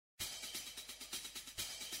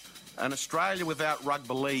An Australia without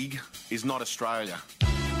rugby league is not Australia.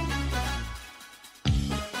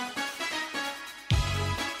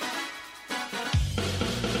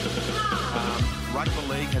 Rugby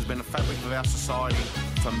league has been a fabric of our society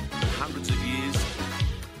for hundreds of years.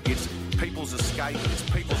 It's people's escape, it's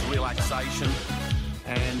people's relaxation,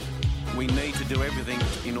 and we need to do everything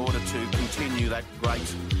in order to continue that great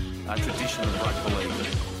tradition of rugby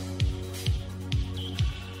league.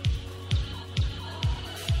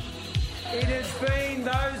 It has been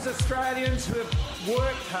those Australians who have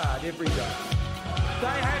worked hard every day.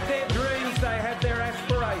 They have their dreams, they have their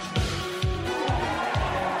aspirations.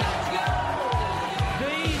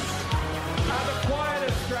 These are the quiet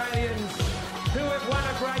Australians who have won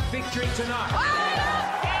a great victory tonight.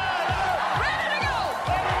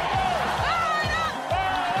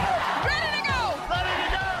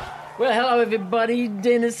 Well, hello everybody.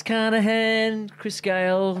 Dennis Carnahan, Chris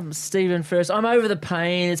Gale, Stephen First. I'm over the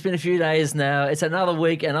pain. It's been a few days now. It's another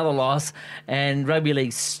week, another loss, and rugby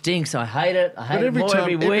league stinks. I hate it. I hate it more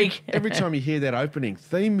every week. Every time you hear that opening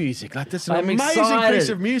theme music, like that's an I'm amazing excited. piece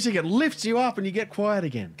of music. It lifts you up and you get quiet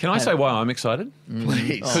again. Can I say why I'm excited?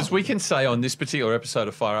 Please. Because we can say on this particular episode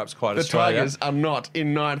of Fire Up's Quiet The Australia. Tigers are not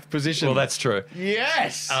in ninth position. Well, that's true.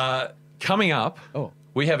 Yes. Coming up,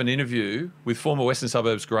 we have an interview with former Western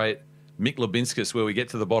Suburbs great Mick Lubinskas, where we get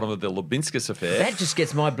to the bottom of the Lubinskas affair. That just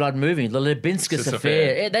gets my blood moving. The Lubinskas This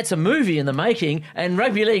affair. affair. That's a movie in the making, and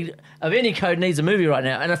rugby league of any code needs a movie right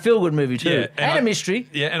now, and a feel-good movie too, and a mystery.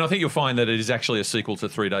 Yeah, and I think you'll find that it is actually a sequel to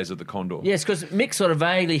 3 Days of the Condor. Yes, because Mick sort of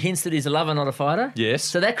vaguely hints that he's a lover, not a fighter. Yes.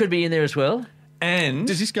 So that could be in there as well. And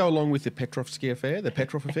does this go along with the Petrovsky affair, the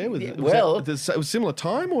Petrov affair? Was Yeah, it well, a similar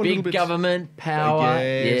time or a little Big bit? government, power,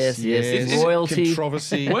 yes, royalty.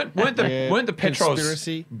 Controversy. weren't the Petros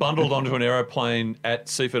Conspiracy. bundled onto an aeroplane at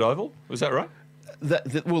Seaford Oval? Was that right?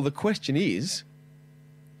 Well, the question is,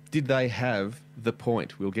 did they have the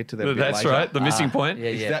point? We'll get to that a bit That's later. right, the missing point. yeah,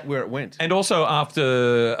 Is that where it went? And also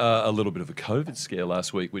after a little bit of a COVID scare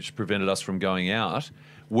last week, which prevented us from going out,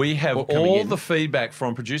 we have Or coming all in. the feedback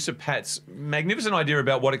from producer Pat's magnificent idea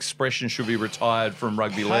about what expression should be retired from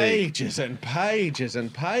rugby league. Pages and pages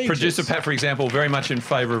and pages. Producer Pat, for example, very much in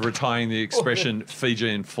favour of retiring the expression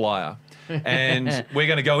Fijian flyer. And we're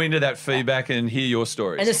going to go into that feedback and hear your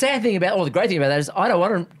stories. And the sad thing about, or the great thing about that is, I don't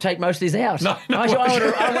want to take most of these out. No, I want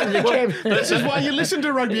to keep This is why you listen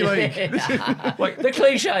to rugby league. the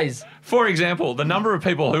cliches. For example, the number of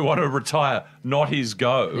people who want to retire, not his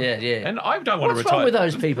go. Yeah, yeah. And I don't want What's to retire. wrong with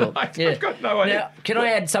those people? I've got no idea. Now, can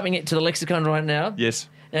I add something to the lexicon right now? Yes.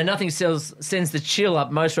 Now, nothing sends the chill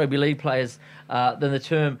up most rugby league players than the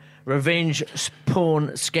term revenge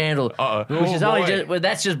porn scandal, which is only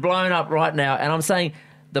that's just blown up right now. And I'm saying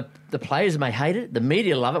the players may hate it, the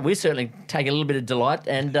media love it. We certainly take a little bit of delight.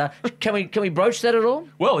 And can we broach that at all?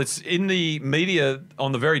 Well, it's in the media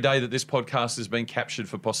on the very day that this podcast has been captured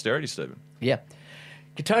for posterity, Stephen. Yeah,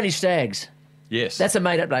 Tony Staggs. Yes. That's a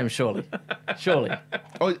made-up name, surely. Surely.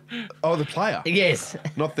 Oh, the player. Yes.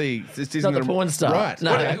 Not the. This Not isn't the porn star. Right.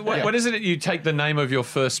 No. What is it that you take the name of your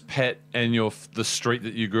first pet and the street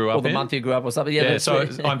that you grew up Or the in? month you grew up or something. Yeah, that's so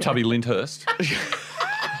it. I'm Tubby Lyndhurst.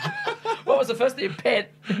 What was the first your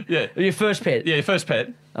pet? Yeah. Your first pet? Yeah, your first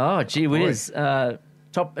pet. Oh, gee whiz.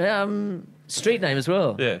 Top street name as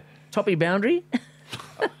well. Yeah. Toppy Boundary.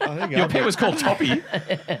 I think Your pet was called Toppy.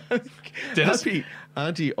 Dennis?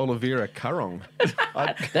 Auntie Olivera Currong.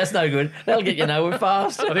 That's no good. That'll get you nowhere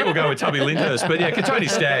fast. I think we'll go with Tubby Lyndhurst. But yeah, Katoni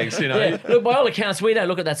Staggs, you know. Yeah. Look, by all accounts, we don't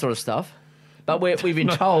look at that sort of stuff. But we've been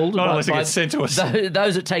told not by- unless it by gets sent to us.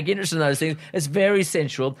 Those that take interest in those things, it's very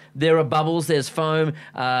sensual. There are bubbles, there's foam,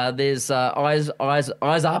 there's eyes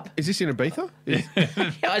up, Is this in Ibiza?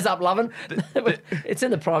 eyes up, loving. It's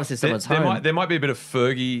in the privacy of someone's home. There might be a bit of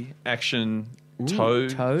Fergie action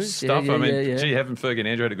toes? stuff. Yeah, I mean, yeah. gee, haven't Fergie and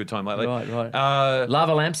Andrew had a good time lately? Right. Uh,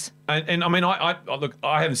 Lava lamps. and I mean, I look,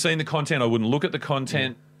 I haven't seen the content. I wouldn't look at the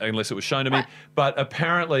content unless it was shown to me. But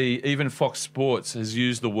apparently, even Fox Sports has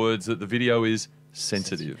used the words that the video is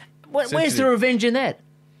sensitive. Where's the revenge in that?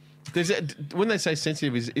 When they say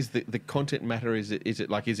sensitive, is the content matter? Is it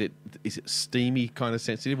steamy kind of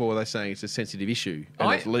sensitive, or are they saying it's a sensitive issue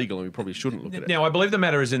and it's legal and we probably shouldn't look at it? Now, I believe the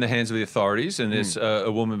matter is in the hands of the authorities, and there's a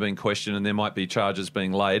woman being questioned, and there might be charges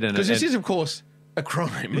being laid. Because this is, of course, a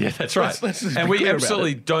crime. Yeah, that's right. Let's just and be we clear about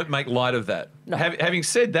absolutely it. don't make light of that. No. Having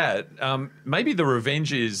said that, maybe the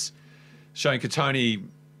revenge is showing Katoni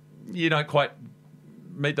you don't quite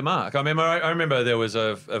meet the mark. I remember there was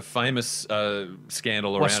a famous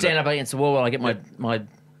scandal around Stand up against the wall while I get my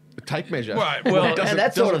tape measure. Right, well, It doesn't- and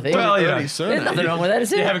that sort of thing. Well, you know, earn his surname. There's nothing wrong with that, is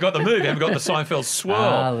there? You haven't got the move. You haven't got the Seinfeld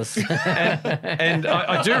swirl. And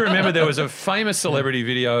I do remember there was a famous celebrity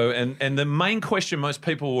video, and the main question most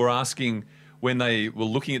people were asking when they were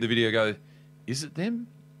looking at the video go, is it them?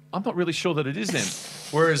 I'm not really sure that it is them.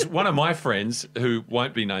 Whereas one of my friends, who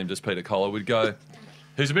won't be named as Peter Collar, would go,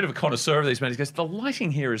 who's a bit of a connoisseur of these matters, goes, the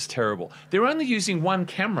lighting here is terrible. They're only using one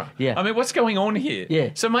camera. Yeah. I mean, what's going on here? Yeah.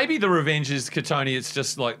 So maybe the revenge is Katoni, it's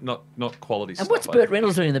just like not quality stuff. And what's like Burt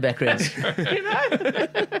Reynolds doing in the background?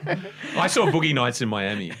 I saw Boogie Nights in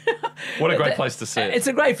Miami. What a great place to see it. It's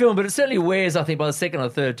a great film, but it certainly wears, I think, by the second or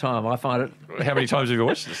third time. I find it How many times have you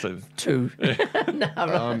watched it, Stephen? 2. No,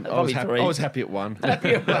 probably 3. I was happy at one.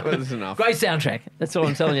 That was enough. Great soundtrack. That's all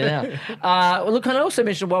I'm telling you now. Well, look, can I also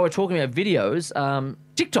mention while we're talking about videos,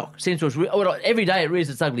 TikTok seems to have every day it rears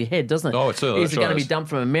its ugly head, doesn't it? Oh, it certainly Is it going to be does. dumped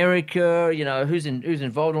from America? You know, who's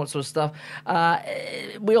involved in what sort of stuff?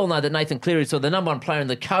 We all know that Nathan Cleary is sort of the number one player in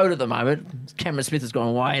the code at the moment. Cameron Smith has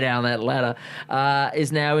gone way down that ladder.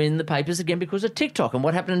 Is now in the papers again because of TikTok and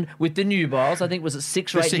what happened with the Newballs. I think was it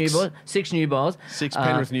 6 The six. Newballs? 6 Newballs. 6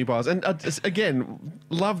 Penrith Newballs. And again,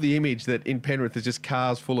 love the image that in Penrith there's just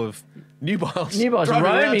cars full of Newballs. Newballs driving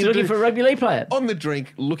around roaming to looking do- for a rugby league player. on the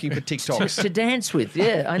drink looking for TikToks. To dance with,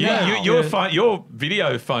 yeah, I know. Your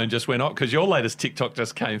video phone just went off because your latest TikTok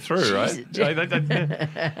just came through, right?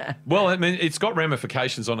 Well, I mean, it's got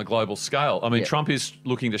ramifications on a global scale. I mean, Yeah. Trump is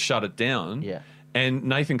looking to shut it down. Yeah. And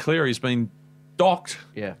Nathan Cleary has been docked.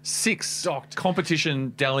 Yeah. 6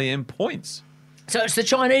 competition Dally M points. So it's the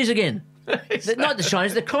Chinese again. Not the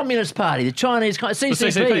Chinese, the Communist Party, the Chinese CCP,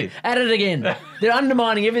 CCP. at it again. They're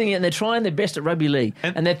undermining everything and they're trying their best at rugby league.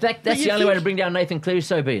 And that's you the only way to think- bring down Nathan Cleary,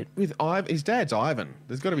 so be it. With his dad's Ivan.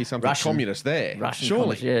 There's got to be something Russian. communist there. Russian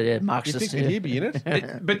Surely. communist, yeah, You Marxist. think yeah. that he'd be in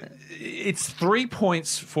it? But it's 3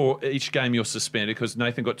 points for each game you're suspended because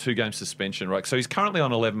Nathan got 2 game suspension, right? So he's currently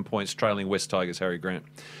on 11 points, trailing West Tigers Harry Grant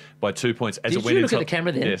by 2 points. As Did it went you look into, at the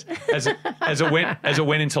camera then? Yes, as it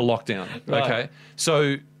went into lockdown. Right. Okay,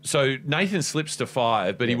 so Nathan slips to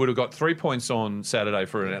 5, but he would have got 3 points on Saturday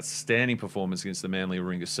for an outstanding performance against the Manly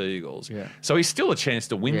Warringah Sea Eagles. Yeah. So he's still a chance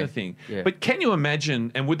to win Yeah. the thing. Yeah. But can you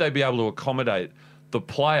imagine? And would they be able to accommodate the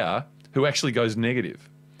player who actually goes negative?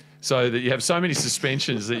 So that you have so many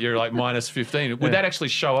suspensions that you're like minus 15. Would that actually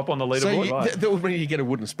show up on the So leaderboard? that would mean you get a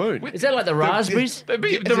wooden spoon. Is that like the raspberries? It'd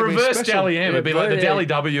be Has the it been reverse special? Dally M. It'd be like the Yeah. Dally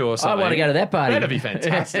W or something. wanna go to that party. That'd be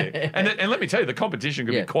fantastic. and let me tell you, the competition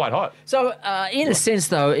could Yeah. be quite hot. So, in a sense,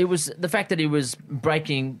 though, it was the fact that he was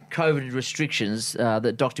breaking COVID restrictions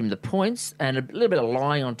that docked him the points and a little bit of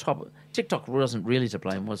lying on top. TikTok wasn't really to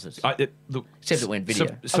blame, was it? Look, Except it went video.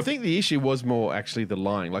 I think the issue was more actually the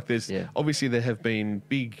lying. Like Yeah. obviously there have been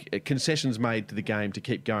big concessions made to the game to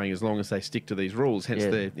keep going as long as they stick to these rules. Hence Yeah.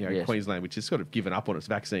 the Yes. Queensland, which has sort of given up on its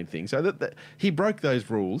vaccine thing. So that he broke those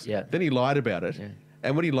rules. Yeah. Then he lied about it.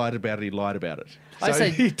 And when he lied about it, he lied about it. So I say-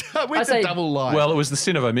 he went I to say- double lie. well, it was the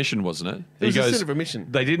sin of omission, wasn't it? It was the sin of omission.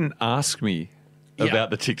 They didn't ask me Yeah. about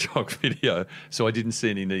the TikTok video, so I didn't see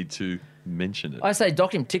any need to mention it. I say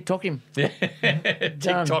dock him, TikTok him.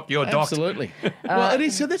 TikTok, you're docked. Absolutely. Well, it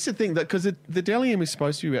is. So that's the thing, because the Dally M is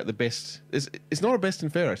supposed to be about the best. It's not a best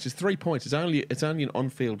and fairest. It's 3 points. It's only an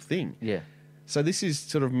on-field thing. Yeah. So this is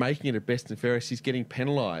sort of making it a best and fairest. He's getting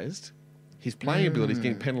penalised. His playing ability is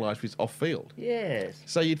getting penalised with off-field. Yes.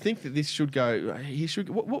 So you'd think that this should go. He should.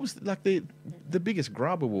 What was like the biggest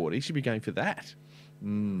grub award? He should be going for that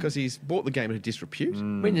because he's bought the game into disrepute.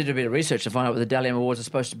 We need to do a bit of research to find out what the Dally M Awards are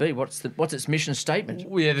supposed to be. What's its mission statement?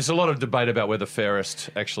 Well, yeah, there's a lot of debate about whether fairest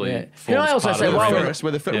actually Yeah. forms Can I also part say, of the while thing. we're- Ferris,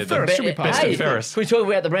 whether Yeah, the Ferris should be part best of and it. fairest. Can we talk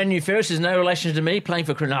about the brand new Ferris? There's no relation to me playing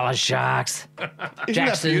for Cronulla Sharks. Isn't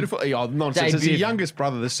Jackson. that beautiful? Oh, nonsense. There's a Debut. youngest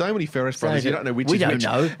brother. There's so many Ferris brothers. You don't know which We is don't which.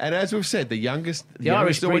 know. And as we've said, the youngest. The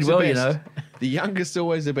Irish youngest always breed well, the you best. know. The youngest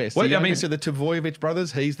always the best. Well, The I mean- youngest of the Tavoyevich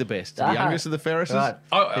brothers, he's the best. The Ah. youngest of the Ferrises, Right.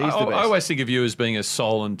 he's the best. I always think of you as being a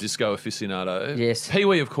soul and disco aficionado. Yes.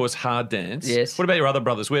 Pee-wee, of course, hard dance. Yes. What about your other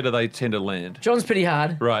brothers? Where do they tend to land? John's pretty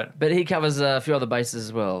hard. Right. But he covers a few other bases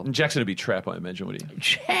as well. Jackson would be trap, I imagine, would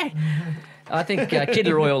he? I think Kid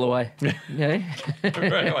Leroy all the way. Yeah.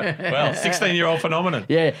 Well, 16-year-old phenomenon.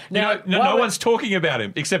 Yeah. Now, Now, no while- one's talking about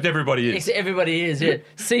him, except everybody is. Everybody is, yeah.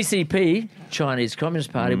 CCP, Chinese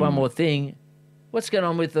Communist Party, one more thing. What's going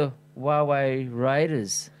on with the Huawei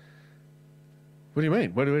Raiders? What do you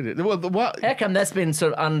mean? What do we do? Well, what? How come that's been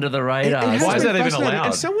sort of under the radar? It has Why is been that even fascinating. allowed?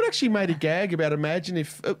 And someone actually made a gag about imagine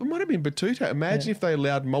if it might have been Batuta. Imagine if they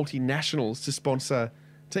allowed multinationals to sponsor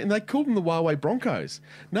And they called them the Huawei Broncos.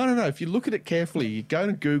 No. If you look at it carefully, you go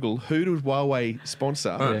and Google who does Huawei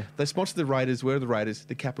sponsor. Yeah. They sponsor the Raiders. Where are the Raiders?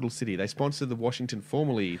 The capital city. They sponsor the Washington,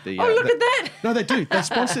 formerly the. Look at that! No, they do. They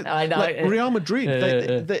sponsor. I know. Like Real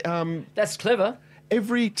Madrid. That's clever.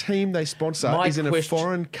 Every team they sponsor is in a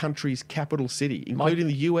foreign country's capital city, including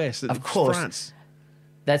the US, of course. France.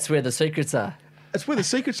 That's where the secrets are. It's where the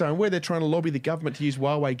secrets are and where they're trying to lobby the government to use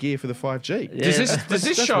Huawei gear for the 5G. Yeah. Does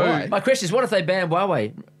this show? right. My question is, what if they ban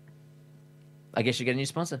Huawei? I guess you get a new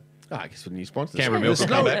sponsor. I guess with new sponsors. Canberra Milk will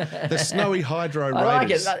come The Snowy Hydro I like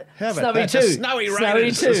Raiders. it. How about Snowy that? 2. The Snowy Raiders.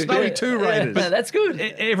 Snowy 2. The Snowy 2 Raiders. No, that's good.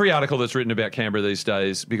 Every article that's written about Canberra these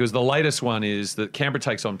days, because the latest one is that Canberra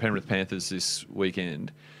takes on Penrith Panthers this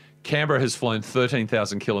weekend. Canberra has flown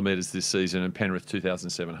 13,000 kilometres this season and Penrith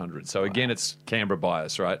 2,700. So again, it's Canberra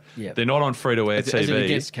bias, right? Yep. They're not on free-to-air As in TV.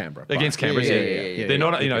 against Canberra. Against Bias. Canberra, Yeah. They're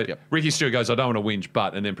not, Yep. Ricky Stewart goes, I don't want to whinge,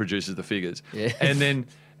 but, and then produces the figures. Yeah. And then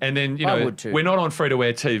I would too. we're not on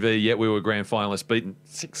free-to-air TV yet. We were grand finalists, beaten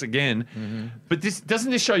 6 again. Mm-hmm. But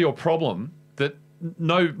doesn't this show your problem that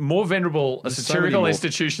no more venerable a There's so many satirical more.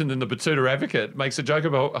 institution than the Batuta Advocate makes a joke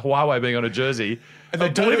about Huawei being on a jersey, And they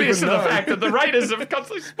don't oblivious even to the know. fact that the Raiders are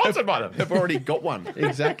constantly sponsored by them. They've already got one.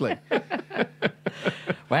 Exactly.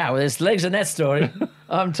 Wow, there's legs in that story.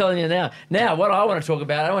 I'm telling you now. Now, what I want to talk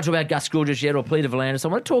about, I don't want to talk about Gus Gould just yet or Peter V'landys. I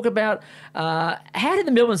want to talk about how did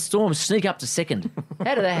the Melbourne Storm sneak up to second?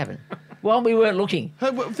 How did that happen? Well, we weren't looking.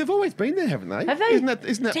 Hey, well, they've always been there, haven't they? Have they? Isn't that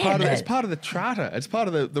Damn part of that. it's part of the charter? It's part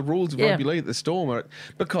of the rules of Yeah. rugby league at the Storm,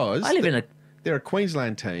 because I live in a they're a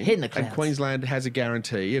Queensland team, Head in the and clouds. Queensland has a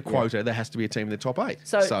guarantee, a quota. There has to be a team in the top 8,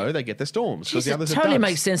 So- so they get the Storms because Jeez, the it others are totally duds.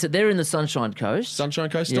 makes sense that they're in the Sunshine Coast.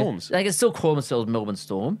 Sunshine Coast Yeah. Storms. They can still call themselves Melbourne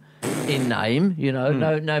Storm in name,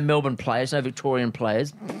 no Melbourne players, no Victorian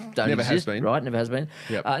players. Don't Never has exist, been. right? Never has been.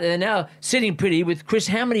 Yep. They're now sitting pretty with Chris.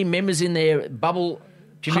 How many members in their bubble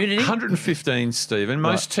community? 115, Stephen.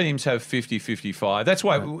 Most teams have 50, 55. That's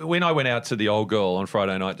why when I went out to the Old Girl on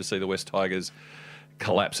Friday night to see the West Tigers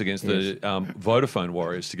collapse against the Vodafone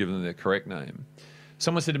Warriors, to give them their correct name,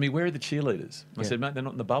 someone said to me, where are the cheerleaders? I said, mate, they're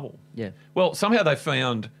not in the bubble. Yeah. Well, somehow they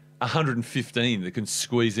found 115 that can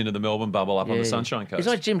squeeze into the Melbourne bubble up on the Sunshine Coast. It's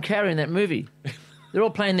like Jim Carrey in that movie. They're all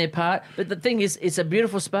playing their part. But the thing is, it's a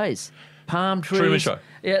beautiful space. Palm trees. Truman Show.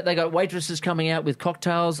 Yeah, they got waitresses coming out with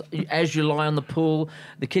cocktails as you lie on the pool.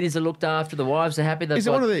 The kiddies are looked after. The wives are happy. Is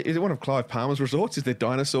it one of Clive Palmer's resorts? Is there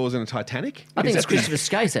dinosaurs in a Titanic? I think Is it's that- Christopher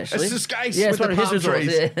Skase, actually. It's the Skase Yeah, it's with one the of his palm resorts.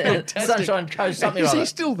 trees. Yeah. Fantastic. Sunshine Coast, something or Is he other.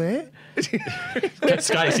 still there?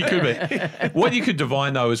 Skase, he could be. What you could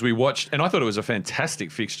divine, though, is we watched, and I thought it was a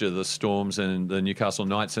fantastic fixture, the Storms and the Newcastle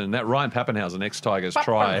Knights, and that Ryan Pappenhausen, ex-Tigers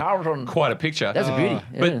try, Pappenhausen. quite a picture. That's a beauty.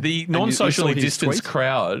 Yeah. But the non-socially you saw his distanced tweet?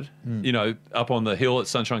 crowd, up on the hill at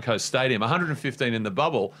Sunshine Coast Stadium, 115 in the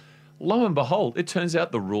bubble, lo and behold, it turns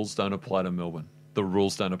out the rules don't apply to Melbourne. The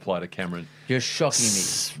rules don't apply to Cameron. You're shocking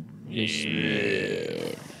me.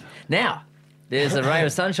 Now, there's a ray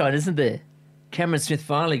of sunshine, isn't there? Cameron Smith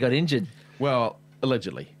finally got injured. Well,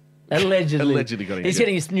 allegedly. Allegedly. Allegedly got He's injured.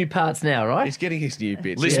 getting his new parts now, right? He's getting his new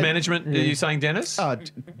bits. List Yeah. management, are you saying, Dennis?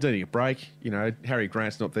 Needing a break. Harry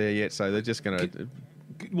Grant's not there yet, so they're just going to...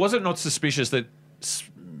 Was it not suspicious that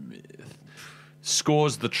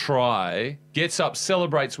scores the try, gets up,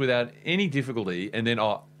 celebrates without any difficulty, and then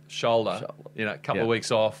shoulder. A couple of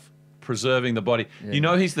weeks off, preserving the body. Yeah. You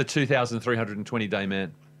know he's the 2,320 day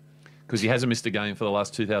man because he hasn't missed a game for the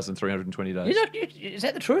last 2,320 days. Is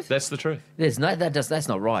that the truth? That's the truth. That's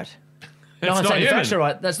not right. It's No, I'm not saying the human. facts are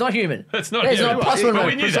right. That's not human. That's not That's human. not possible. But no.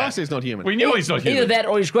 we knew that. Precisely, it's not human. We knew he's not human. Either that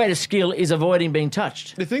or his greatest skill is avoiding being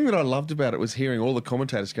touched. The thing that I loved about it was hearing all the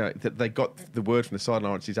commentators go that they got the word from the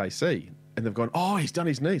sideline, it's his AC, and they've gone, oh, he's done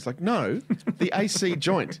his knees. Like, no, the AC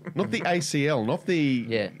joint, not the ACL, not the...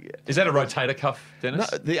 Yeah. Is that a rotator cuff, Dennis?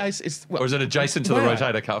 No, the AC, it's, well, Or is it adjacent to the no,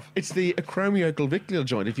 rotator cuff? It's the acromioclavicular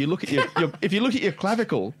joint. If you look at your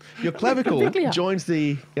clavicle Clavicle. joins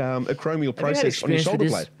the acromial process on your experience with shoulder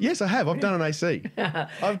this? blade. Yes, I have. I've done an AC.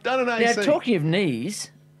 I've done an Now, AC. talking of knees,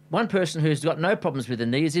 one person who's got no problems with the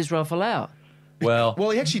knee is Israel Folau. Well, Well,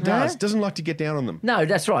 he actually does. Doesn't like to get down on them. No,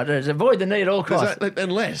 that's right. Avoid the knee at all costs.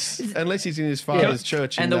 Unless he's in his father's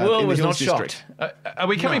church And in, the world in was Hills not District. shocked. are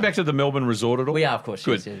we coming back to the Melbourne resort at all? We are, of course.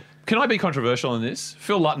 Good. Yes, yes. Can I be controversial in this?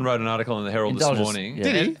 Phil Lutton wrote an article in the Herald Indulge this us. morning. Yeah.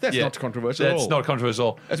 Did he? That's Yeah. not controversial at That's all. not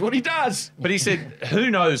controversial. That's what he does. But he said, who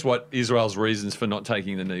knows what Israel's reasons for not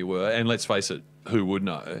taking the knee were? And let's face it, who would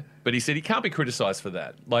know? But he said he can't be criticised for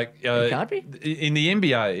that. Like, He can't be? In the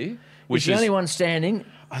NBA, which He's the is only one standing.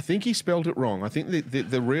 I think he spelled it wrong. I think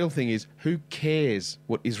the real thing is, who cares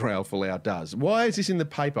what Israel Folau does? Why is this in the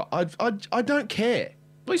paper? I don't care.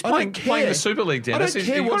 Well, he's I don't playing the care. Super League, I Dennis. don't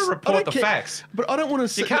care You've got what's- to I report don't the care. facts. But I don't want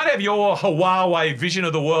to. You can't have your Huawei vision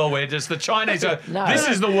of the world where just the Chinese are, this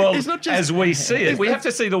is the world It's not just- as we see it. We have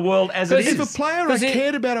to see the world as it If a is. player I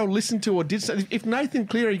cared about or listened to or did something, if Nathan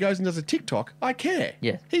Cleary goes and does a TikTok, I care.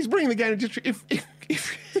 Yeah. He's bringing the game to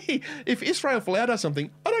if Israel Folau does something,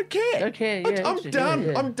 I don't care. Don't care, I'm yeah, done.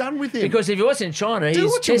 yeah. I'm done with him. Because if he was in China, Do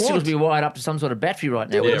his what you testicles want. would be wired up to some sort of battery right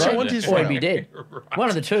now. Do what wouldn't you they? want, Or Israel. he'd be dead. One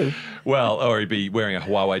of the two. Well, or he'd be wearing a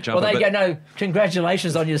Huawei jumper. Well, they but- go, no,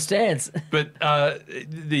 congratulations on your stance. But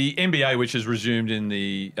the NBA, which has resumed in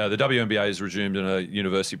the WNBA has resumed in a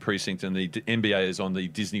university precinct, and the NBA is on the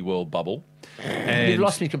Disney World bubble. And You've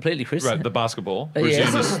lost me completely, Chris. Right, the basketball Yeah.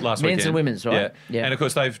 resumed this last Men's weekend. and women's, right? Yeah. Yeah. And of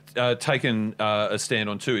course, they've taken a stand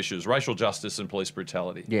on two issues: racial justice and police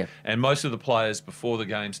brutality. Yeah. And most of the players before the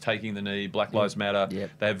games taking the knee, Black Lives Matter. Yeah.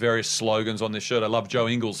 They have various slogans on their shirt. I love Joe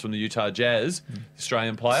Ingles from the Utah Jazz,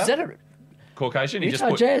 Australian player, Is that a Caucasian. He just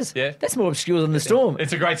Utah put, Jazz? Yeah. That's more obscure than the Storm.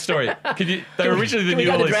 It's a great story. They were originally the Can we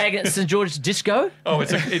New go to Orleans. Dragon St. George's Disco? Oh, well,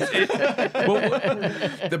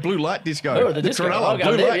 the blue light disco. Oh, the disco. I'll Cronulla go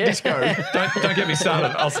blue there, light yeah. disco. don't get me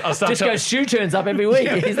started. I'll start. Disco Shoe turns up every week.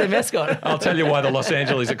 He's their mascot. I'll tell you why the Los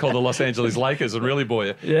Angeles are called the Los Angeles Lakers and really bore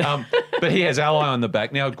you. Yeah. But he has Ally on the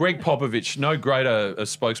back. Now, Greg Popovich, no greater a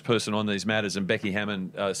spokesperson on these matters, and Becky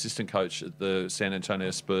Hammond, assistant coach at the San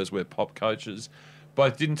Antonio Spurs, where Pop coaches,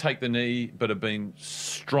 both didn't take the knee but have been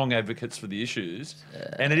strong advocates for the issues.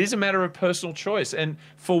 And it is a matter of personal choice. And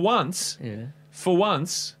for once,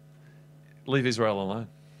 leave Israel alone.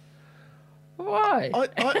 Why?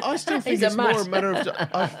 I still think He's a it's more a must. matter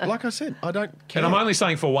of, like I said, I don't care. And I'm only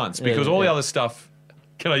saying for once because Yeah, all the yeah. other stuff,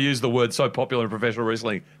 can I use the word so popular in professional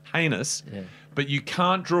wrestling, heinous. Yeah. But you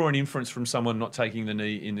can't draw an inference from someone not taking the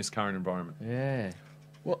knee in this current environment. Yeah.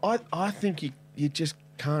 Well, I think you just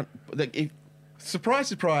can't. Surprise,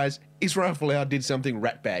 surprise! Israel Folau did something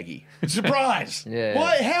ratbaggy. Surprise! Yeah.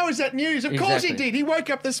 Why? How is that news? Of course he Exactly. did. He woke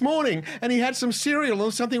up this morning and he had some cereal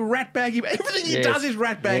or something ratbaggy. Everything he Yes. does is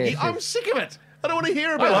ratbaggy. Yes, I'm yes. sick of it. I don't want to hear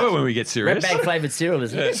I about love it it. when we get serious. Red bag flavoured cereal,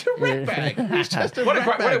 isn't it? It's a ratbag. He's just a What a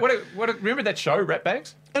ratbag. great, remember that show, Rat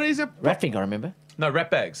Bags? And he's a Ratfink, I remember. No, Rat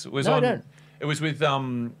Bags. It was No, I on. don't. It was with it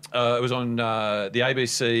was on the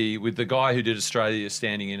ABC with the guy who did Australia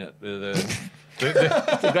standing in it.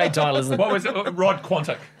 It's a great title, isn't it? What was it? Rod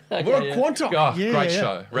Quantock. Rod yeah. Quantock. Oh, Yeah, great yeah.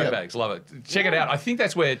 show. Rat Yeah. Bags, love it. Check it out. I think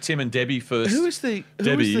that's where Tim and Debbie first. Who is the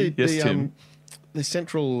Debbie, yes, Tim. the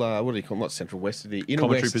central what do you call it? Not central west, the inner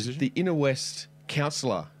Commentary west, position? the inner west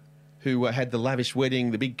councillor who had the lavish wedding,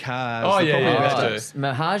 the big cars. Oh, the yeah, property yeah, investor.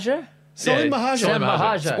 Mahaja? Salim Yeah, Mahaja. Salim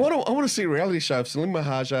Mahaja. I want to see a reality show of Salim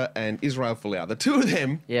Mahaja and Israel Folau. The two of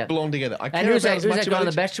them Yeah. belong together. I And care who's about that, as who's much that guy on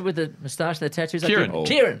about The Bachelor with the moustache and the tattoos?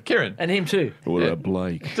 Kieran. Kieran. And him too. What about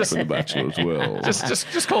Blake from The Bachelor as well?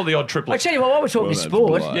 Just call the odd I triplet. tell you what, while we're talking Well, that's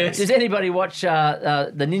sport, blind. does anybody watch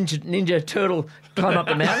the Ninja Turtle climb up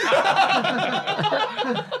the mountain?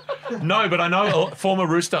 No, but I know former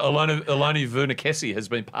Rooster Aloni Vunakesi has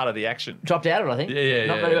been part of the action. Dropped out of it, I think. Yeah,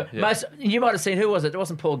 Not yeah, very well. yeah. You might have seen, who was it? It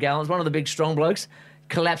wasn't Paul Gallen. It was one of the big strong blokes.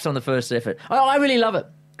 Collapsed on the first effort. I really love it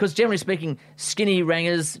because generally speaking, skinny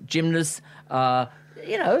rangers, gymnasts,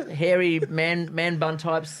 hairy man bun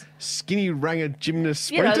types. skinny ranger gymnast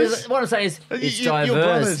You know, sprinters. what I'm saying is it's Your diverse.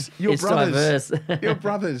 brothers. Your it's brothers. diverse. Your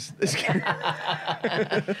brothers.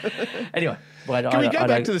 Anyway, Can we go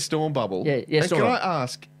back to the Storm bubble? Yeah, And Storm can bubble. I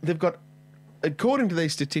ask, they've got, according to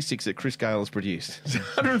these statistics that Chris Gale has produced,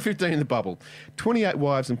 115 in the bubble, 28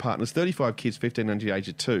 wives and partners, 35 kids, 15 under the age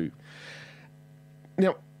of 2.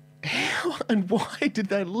 Now, how and why did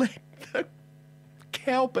they let the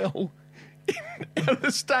cowbell out of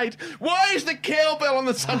the state? Why is the cowbell on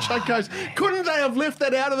the Sunshine Coast? Couldn't they have left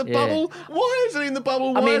that out of the Yeah. bubble? Why is it in the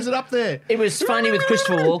bubble? Why mean, is it up there? It was funny with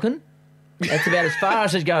Christopher Walken. That's about as far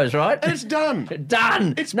as it goes, right? And it's done.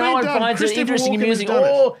 Done. It's no been one done. finds it Christopher interesting, Walken has amusing, done it.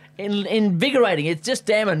 or invigorating. It's just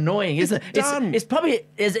damn annoying, isn't it? done. It's probably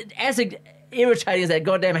as irritating as that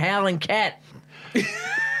goddamn howling cat.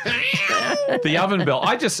 The oven bell.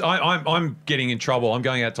 I'm getting in trouble. I'm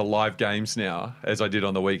going out to live games now, as I did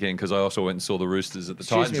on the weekend, because I also went and saw the Roosters at the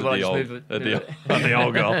Excuse Titans me while I at just the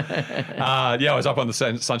old goal. Yeah, I was up on the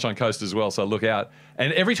Sunshine Coast as well, so look out.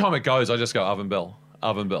 And every time it goes, I just go oven bell.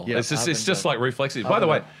 Yeah, it's just oven bell. like reflexive. By the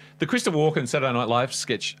way, the Christopher Walken Saturday Night Live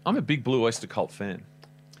sketch. I'm a big Blue Oyster Cult fan.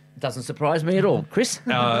 Doesn't surprise me at all, Chris.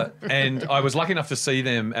 And I was lucky enough to see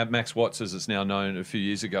them at Max Watts, as it's now known, a few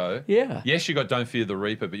years ago. Yeah. Yes, you got Don't Fear the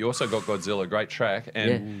Reaper, but you also got Godzilla, great track.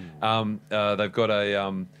 And they've got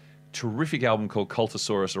a terrific album called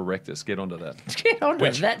Cultosaurus Erectus. Get onto that. Get on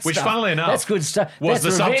to that Which, stuff. funnily enough, that's good stuff. Was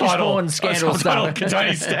That's the revenge subtitle porn scandal stuff. of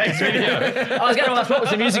Tony Stagg's video. I was going to ask what was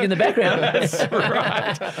the music in the background. That's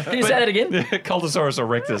right. Can you say that again? Cultosaurus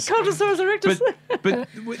Erectus. Cultosaurus erectus. But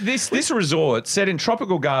this resort, set in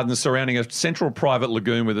tropical gardens surrounding a central private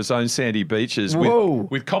lagoon with its own sandy beaches,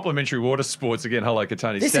 with complimentary water sports. Again, hello,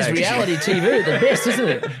 Katoni This Staggs. is reality TV at the best, isn't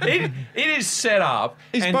it? It is set up.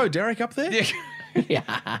 Is and- Bo Derek up there?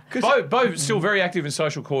 Yeah. Bo still very active in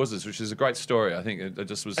social causes, which is a great story. I think it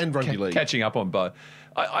just was And rugby league. catching up on Bo.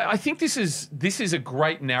 I think this is a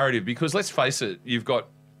great narrative because let's face it, you've got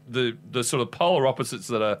the sort of polar opposites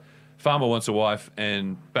that are Farmer Wants a Wife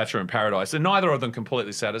and Bachelor in Paradise, and neither of them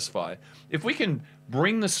completely satisfy. If we can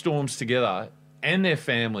bring the Storms together and their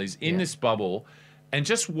families in this bubble and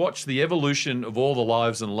just watch the evolution of all the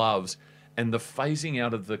lives and loves and the phasing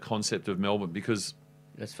out of the concept of Melbourne, because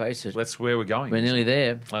Let's face it. that's where we're going. We're nearly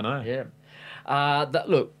there. I know. Yeah.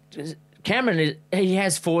 Look, Cameron, he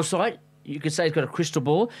has foresight. You could say he's got a crystal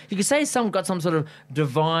ball. You could say he's got some sort of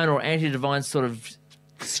divine or anti-divine sort of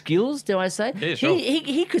skills, do I say? Yeah, sure.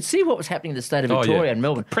 He could see what was happening in the state of Oh, Victoria yeah. and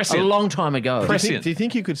Melbourne Prescient. a long time ago. Prescient. Do you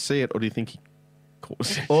think you could see it, or do you think he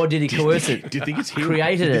caused it? Or did he coerce it? Do you think it's him?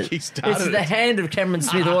 Created Do you it. think he started It's it? the hand of Cameron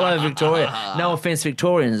Smith all over Victoria. No offence,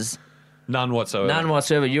 Victorians. None whatsoever. None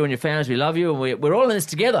whatsoever. You and your families, we love you, and we're all in this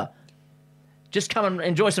together. Just come and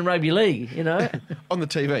enjoy some rugby league, you know, On the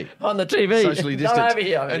TV. on the TV. Socially Not distanced. over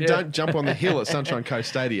here. And yeah. don't jump on the hill at Sunshine Coast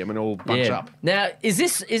Stadium and all bunch Yeah. up. Now, is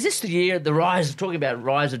this the year the rise? Talking about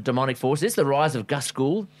rise of demonic force. Is this the rise of Gus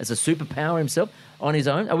Gould as a superpower himself on his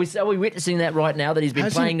own? Are we witnessing that right now? That he's been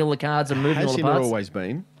Has he- playing all the cards and moving all Has the he not parts. always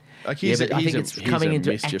been? Like Yeah, but I think it's coming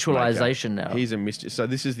into mischief actualisation maker. now. He's a mischief. So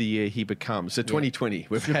this is the year he becomes. So 2020,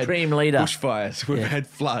 we've Supreme had leader. bushfires, we've had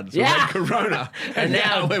floods, Yeah. we've had Corona, and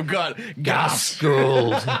now we've got Gus.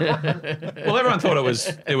 Gould. Well, everyone thought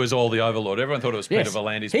it was all the Overlord. Everyone thought it was Peter Yes.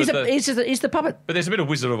 V'landys. He's the puppet. But there's a bit of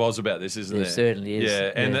Wizard of Oz about this, isn't There there? certainly is.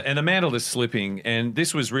 Yeah, and Yeah. the mantle is slipping. And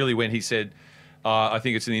this was really when he said, I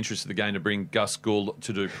think it's in the interest of the game to bring Gus Gould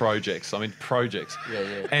to do projects. I mean, projects.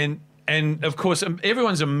 Yeah. And of course,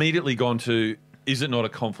 everyone's immediately gone to, is it not a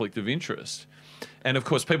conflict of interest? And of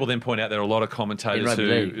course, people then point out there are a lot of commentators rugby who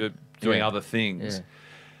league. are doing Yeah. other things. Yeah.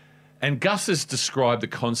 And Gus has described the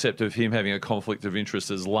concept of him having a conflict of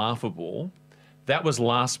interest as laughable. That was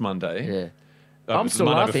last Monday. Yeah. I'm still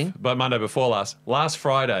laughing. But Monday before last. Last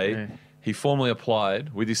Friday, he formally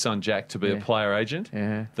applied with his son Jack to be a player agent.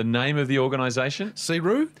 Yeah. The name of the organisation?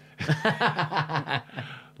 Siru?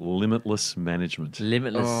 Limitless Management.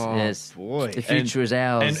 Limitless. yes. boy. The future is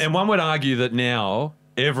ours. And one would argue that now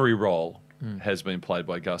every role has been played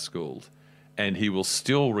by Gus Gould. And he will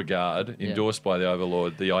still regard, endorsed by the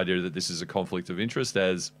Overlord, the idea that this is a conflict of interest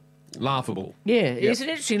as laughable. Yeah, he's an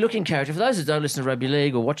interesting looking character. For those who don't listen to rugby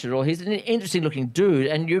league or watch it at all, he's an interesting looking dude.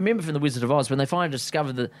 And you remember from The Wizard of Oz when they finally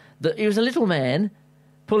discovered that he was a little man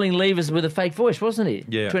pulling levers with a fake voice, wasn't he?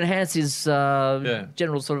 Yeah. To enhance his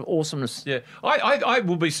general sort of awesomeness. Yeah, I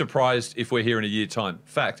will be surprised if we're here in a year's time.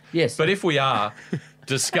 Fact. Yes. But if we are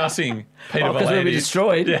discussing Peter Oh, 'cause we'll be V'landys,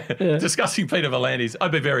 destroyed. discussing Peter V'landys,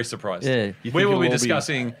 I'd be very surprised. Yeah. You think We will it'll be all be-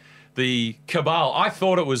 discussing the cabal. I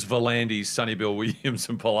thought it was V'landys, Sonny Bill Williams,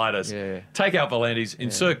 and Politis. Yeah. Take out V'landys,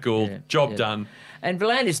 insert Gould, job done. And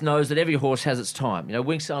V'landys knows that every horse has its time. You know,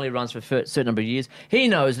 Winks only runs for a certain number of years. He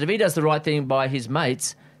knows that if he does the right thing by his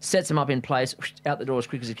mates, sets them up in place, out the door as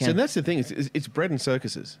quick as he can. So that's the thing. It's bread and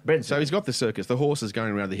circuses. Bread and so he's got the circus, the horses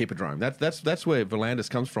going around the hippodrome. That's where V'landys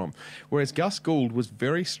comes from. Whereas Gus Gould was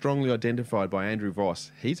very strongly identified by Andrew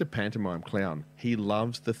Voss. He's a pantomime clown. He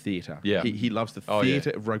loves the theatre. Yeah. He loves the Oh, yeah.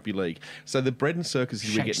 theatre of rugby league. So the bread and circuses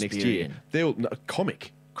we get next year, Shakespearean.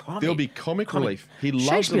 comic. Comic. There'll be comic relief. He loves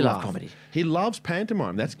Shakespeare the loved laugh. comedy. He loves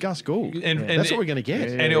pantomime. That's Gus Gould. And that's what we're going to get.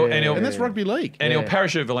 And that's rugby league. And he'll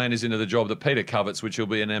parachute V'landys into the job that Peter covets, which will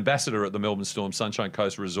be an ambassador at the Melbourne Storm Sunshine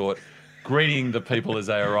Coast Resort, greeting the people as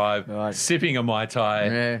they arrive, Right. sipping a Mai Tai,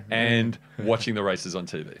 Yeah. and watching the races on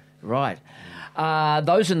TV. Right.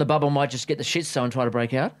 Those in the bubble might just get the shit so and try to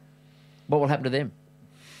break out. What will happen to them?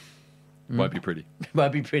 Won't be pretty.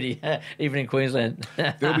 Might be pretty, even in Queensland.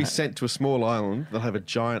 They'll be sent to a small island. They'll have a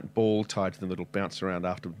giant ball tied to them that'll bounce around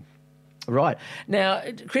after them. Right. Now,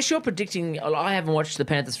 Chris, you're predicting, I haven't watched the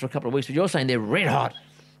Panthers for a couple of weeks, but you're saying they're red hot.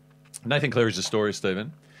 Nathan Cleary's a story,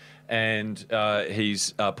 Stephen, and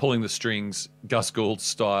he's pulling the strings Gus Gould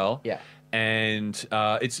style. Yeah. And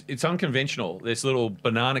it's unconventional. There's little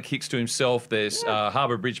banana kicks to himself. There's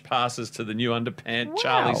Harbour Bridge passes to the new underpant.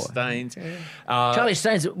 Charlie Staines. Charlie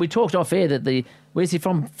Staines. We talked off air that where's he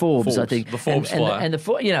from? Forbes, I think. The Forbes flyer.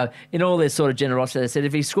 And in all their sort of generosity, they said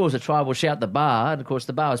if he scores a try, we'll shout the bar. And of course,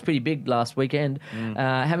 the bar was pretty big last weekend.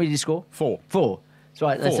 How many did he score? 4. So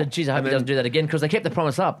they said, geez, I hope he doesn't do that again, because they kept the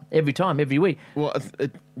promise up every time, every week. Well,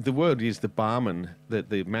 the word is the barman,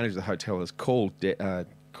 the manager of the hotel, has called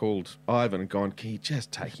Ivan and gone, can you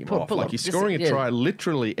just take him off? Like, he's scoring a try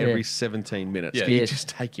literally every 17 minutes. Can you just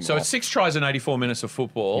take him off? So it's 6 tries in 84 minutes of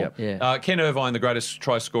football. Yep. Ken Irvine, the greatest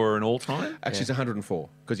try scorer in all time? Actually, it's 104,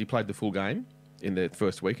 because he played the full game in the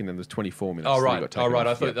first week, and then there's 24 minutes. Oh, right. I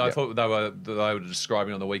Off. thought they were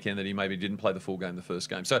describing on the weekend that he maybe didn't play the full game the first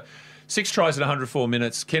game. So 6 tries in 104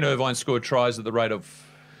 minutes. Ken Irvine scored tries at the rate of...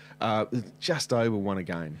 just over 1 a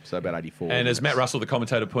game, so about 84 And minutes. as Matt Russell, the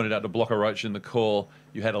commentator, pointed out to Blocker Roach in the call,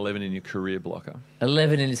 you had 11 in your career, Blocker.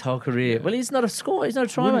 11 in his whole career. Well, he's not a scorer. He's not a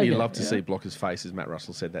try Wouldn't maker. you love to see Blocker's face as Matt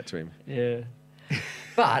Russell said that to him? Yeah.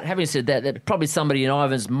 But having said that probably somebody in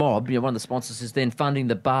Ivan's mob, one of the sponsors, is then funding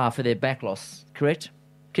the bar for their back loss, correct?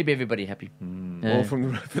 Keep everybody happy. Or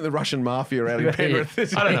from the Russian mafia out in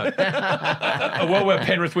Penrith. I don't know. A world where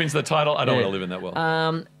Penrith wins the title, I don't want to live in that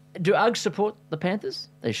world. Do Uggs support the Panthers?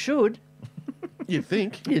 They should. You'd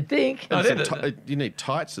think. No, you need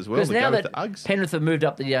tights as well to now go with that the Uggs. Penrith have moved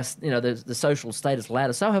up the social status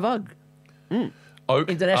ladder, so have Ugg. Oak,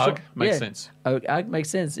 International. Ugg, makes sense. Ugg makes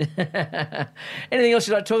sense. Anything else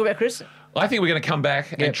you'd like to talk about, Chris? I think we're going to come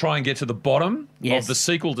back and try and get to the bottom of the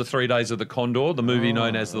sequel to 3 Days of the Condor, the movie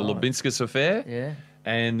known as The Lubinskas Affair. Yeah.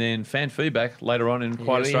 And then fan feedback later on in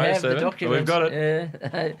Quiet We Australia. have the 7. document. We've got it.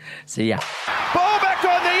 Yeah. See ya. Ball back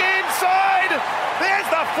on the inside. There's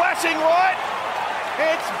the flashing light.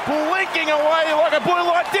 It's blinking away like a blue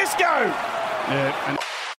light disco.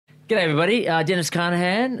 G'day, everybody. Dennis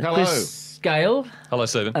Carnahan. Hello. Chris Gale. Hello,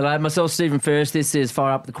 Stephen. Hello, myself, Stephen First. This is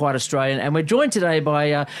Fire Up the Quiet Australian, and we're joined today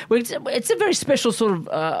by. It's a very special sort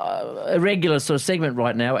of irregular sort of segment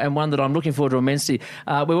right now, and one that I'm looking forward to immensely.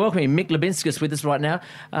 We're welcoming Mick Lubinskas with us right now.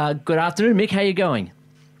 Good afternoon, Mick. How are you going?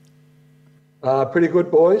 Pretty good,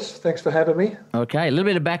 boys. Thanks for having me. Okay, a little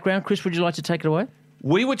bit of background. Chris, would you like to take it away?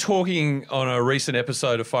 We were talking on a recent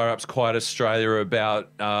episode of Fire Up's Quiet Australia about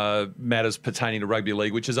matters pertaining to rugby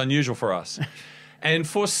league, which is unusual for us. And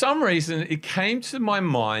for some reason, it came to my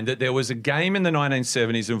mind that there was a game in the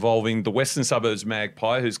 1970s involving the Western Suburbs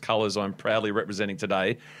Magpie, whose colours I'm proudly representing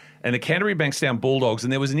today, and the Canterbury Bankstown Bulldogs.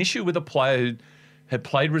 And there was an issue with a player who had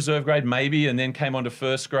played reserve grade maybe and then came on to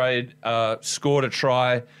first grade, scored a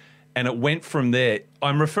try, and it went from there.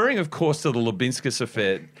 I'm referring, of course, to the Lubinskas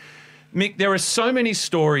affair. Mick, there are so many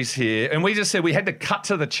stories here, and we just said we had to cut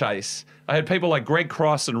to the chase. I had people like Greg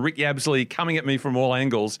Cross and Rick Yabsley coming at me from all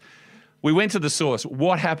angles. We went to the source.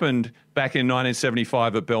 What happened back in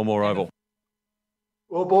 1975 at Belmore Oval?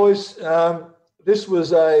 Well, boys, this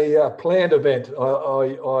was a planned event.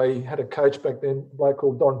 I had a coach back then, a bloke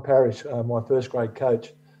called Don Parrish, my first grade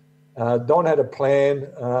coach. Don had a plan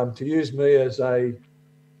to use me as a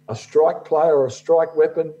strike player or a strike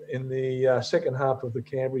weapon in the second half of the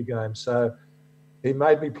Canterbury game. So he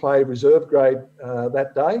made me play reserve grade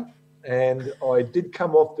that day, and I did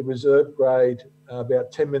come off the reserve grade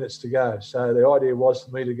about 10 minutes to go. So the idea was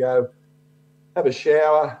for me to go have a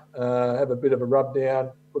shower, have a bit of a rub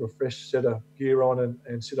down, put a fresh set of gear on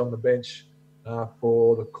and sit on the bench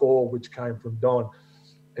for the call which came from Don.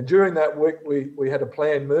 And during that week, we had a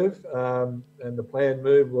planned move, and the planned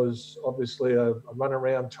move was obviously a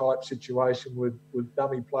run-around type situation with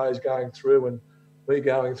dummy players going through and me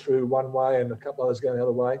going through one way and a couple others going the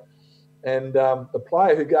other way. And the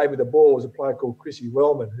player who gave me the ball was a player called Chrissy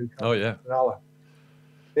Wellman, who comes from Cronulla.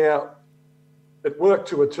 Now, it worked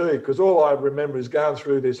to a T, because all I remember is going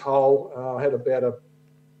through this hole. I had I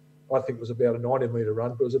think it was about a 90-metre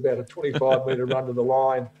run, but it was about a 25-metre run to the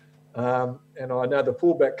line. And I know the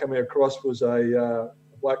fullback coming across was a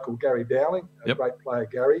bloke called Gary Dowling, a great player,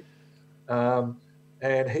 Gary.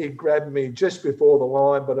 And he grabbed me just before the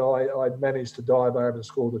line, but I'd managed to dive over and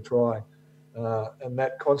score the try. And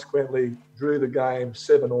that consequently drew the game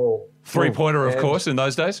 7-all. Three-pointer, of course, in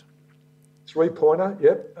those days? Three-pointer,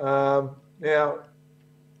 yep. Now,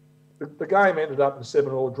 the game ended up in a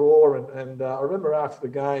 7-all draw, and I remember after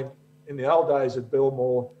the game, in the old days at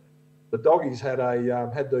Belmore, the doggies had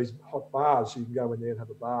these hot bars, so you can go in there and have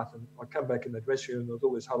a bath. And I come back in the dressing room, and there was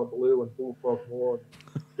all this hullabaloo and bullfrog more,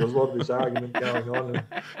 and there was a lot of this argument going on.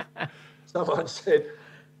 And someone said,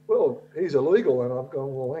 "Well, he's illegal," and I'm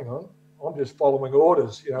going, "Well, hang on, I'm just following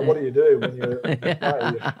orders. What do you do when you play?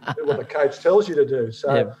 You do what the coach tells you to do."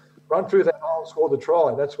 So run through that hole I'll score the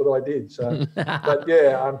try. That's what I did. So, but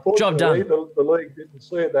yeah, unfortunately, the league didn't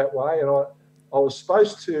see it that way, and I was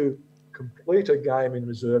supposed to complete a game in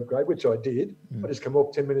reserve grade, which I did. I just come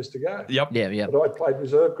off 10 minutes to go. Yep. Yeah. But I played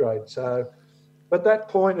reserve grade. So, but that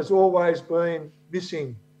point has always been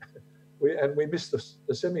missing. We missed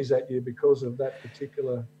the semis that year because of that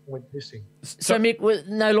particular point missing. So Mick,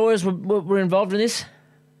 no lawyers were involved in this?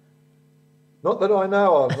 Not that I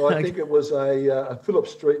know of. I think it was a Phillip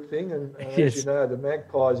Street thing, and as you know, the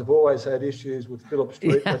Magpies have always had issues with Phillip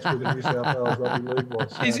Street. That's where the New South Wales Rugby League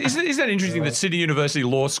was. So, is that interesting that Sydney University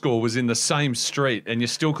Law School was in the same street and you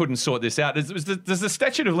still couldn't sort this out? Does the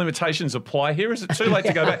statute of limitations apply here? Is it too late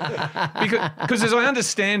to go back? Because as I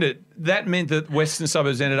understand it, that meant that Western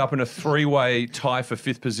Suburbs ended up in a three-way tie for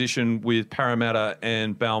fifth position with Parramatta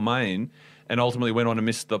and Balmain and ultimately went on to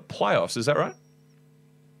miss the playoffs. Is that right?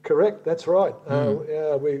 Correct, that's right.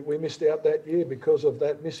 We missed out that year because of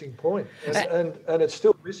that missing point, and it's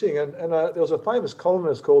still missing. And there was a famous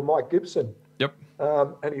columnist called Mike Gibson. Yep.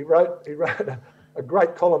 And he wrote a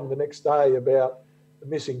great column the next day about the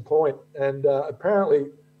missing point. And apparently,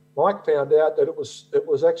 Mike found out that it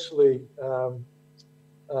was actually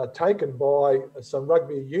taken by some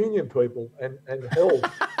rugby union people and held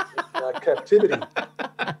in captivity.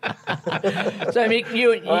 So Mick,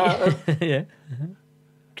 you yeah.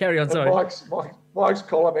 Carry on, sorry. Mike's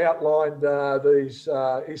column outlined these.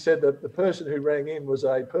 He said that the person who rang in was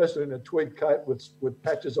a person in a tweed coat with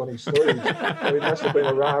patches on his sleeves. So he must have been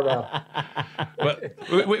a rah-rah. Well,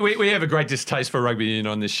 we have a great distaste for rugby union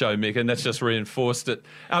on this show, Mick, and that's just reinforced it.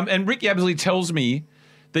 And Rick Yabsley tells me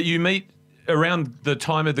that you meet around the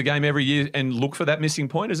time of the game every year and look for that missing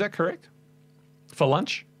point. Is that correct? For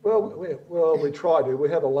lunch? Well, we try to. We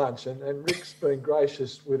have a lunch, and Rick's been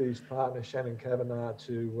gracious with his partner Shannon Kavanagh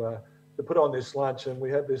to put on this lunch, and we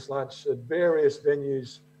have this lunch at various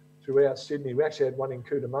venues throughout Sydney. We actually had one in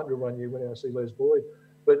Cootamundra one year when I see Les Boyd,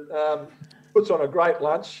 but puts on a great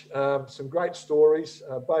lunch, some great stories.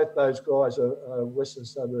 Both those guys are Western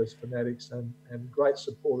Suburbs fanatics and great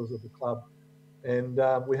supporters of the club, and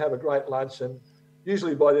we have a great lunch. And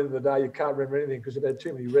usually by the end of the day, you can't remember anything because we've had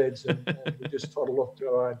too many reds and we just toddle off to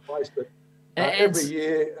our own place. But every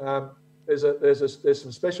year there's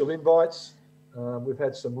some special invites. We've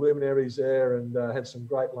had some luminaries there and had some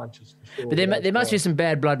great lunches for sure. But there must be some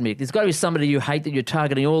bad blood, Mick. There's got to be somebody you hate that you're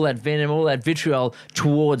targeting all that venom, all that vitriol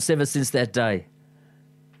towards ever since that day.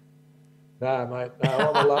 No, mate.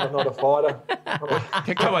 No, I'm a lover, not a fighter.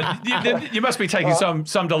 Come on, you must be taking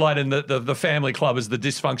some delight in the family club as the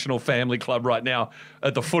dysfunctional family club right now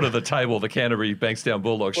at the foot of the table, the Canterbury Bankstown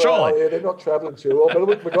Bulldogs. Well, yeah, they're not travelling too well,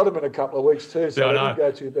 but we got them in a couple of weeks too, so they didn't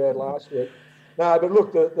go too bad last week. No, but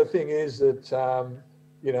look, the thing is that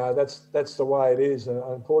that's the way it is.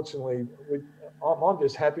 Unfortunately, I'm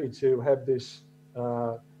just happy to have this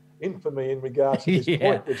infamy in regards to this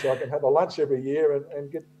point, which I can have a lunch every year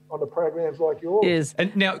and get on the programs like yours. Yes.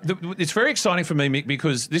 And now, it's very exciting for me, Mick,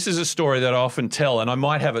 because this is a story that I often tell, and I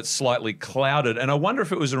might have it slightly clouded, and I wonder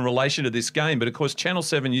if it was in relation to this game, but of course Channel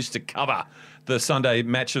 7 used to cover the Sunday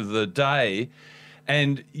match of the day,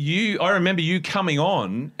 and I remember you coming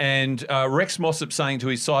on and Rex Mossop saying to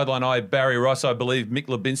his sideline eye, Barry Ross, I believe Mick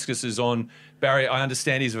Labinskis is on. Barry, I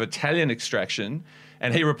understand he's of Italian extraction,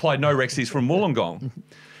 and he replied, no, Rex, he's from Wollongong.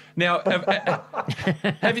 Now,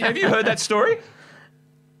 have you heard that story?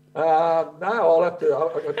 No, I'll have to.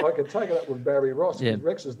 I can take it up with Barry Ross because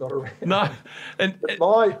Rex is not around. No, and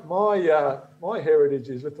my heritage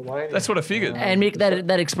is Lithuanian. That's what I figured. And Mick,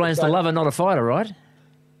 that explains the lover, not a fighter, right?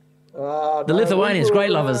 The Lithuanians, great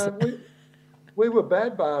lovers. We were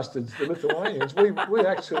bad bastards, the Lithuanians. We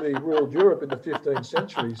actually ruled Europe in the 15th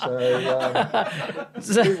century, so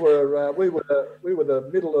we were the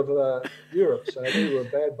middle of Europe, so we were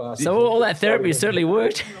bad bastards. So all that therapy certainly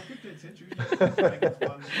worked.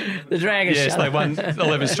 The Dragons. Yes, they won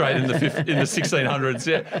 11 straight in the 1600s.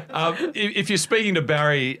 Yeah. If you're speaking to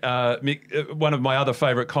Barry, Mick, one of my other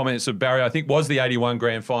favourite comments of Barry, I think, was the 81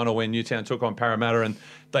 grand final when Newtown took on Parramatta and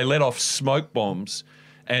they let off smoke bombs.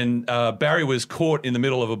 And Barry was caught in the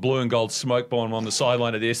middle of a blue and gold smoke bomb on the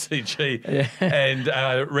sideline of the SCG. Yeah. And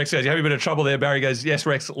Rex goes, you having a bit of trouble there? Barry goes, yes,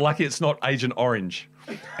 Rex, lucky it's not Agent Orange.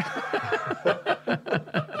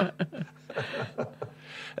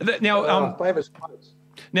 Now, famous quotes.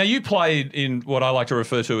 Now, you played in what I like to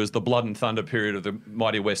refer to as the blood and thunder period of the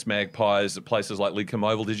mighty West Magpies at places like Lidcombe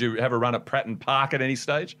Oval. Did you have a run at Pratton Park at any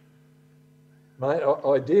stage? Mate,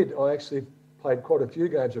 I did. I actually played quite a few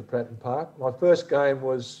games at Pratton Park. My first game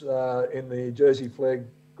was in the Jersey Flag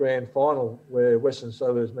Grand Final where Western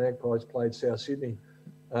Suburbs Magpies played South Sydney,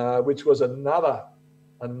 which was another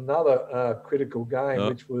another critical game,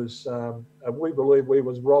 which was we believe we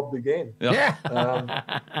was robbed again. Yeah.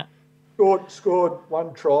 Scored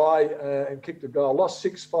one try and kicked a goal. Lost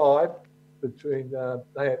 6-5 between.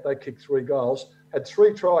 They kicked 3 goals. Had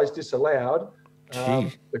 3 tries disallowed.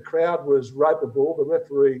 The crowd was ropeable. The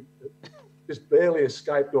referee just barely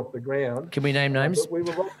escaped off the ground. Can we name names? But we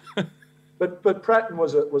were robbed. But Pratton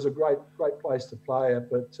was a great place to play at.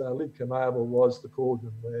 But Lidcombe Oval was the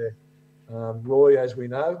cauldron where Roy, as we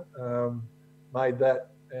know, made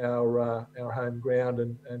that our home ground,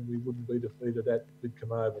 and we wouldn't be defeated at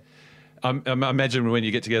Lidcombe Oval. I imagine when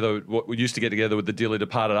you get together, what we used to get together with the dearly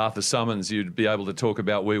departed Arthur Summons, you'd be able to talk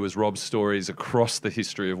about We Was Robbed stories across the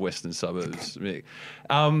history of Western Suburbs.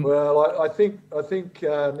 Well, I think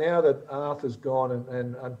now that Arthur's gone,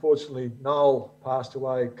 and unfortunately Noel passed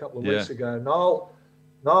away a couple of weeks ago. Noel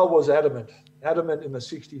was adamant in the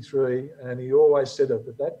 63, and he always said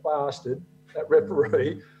it, that bastard, that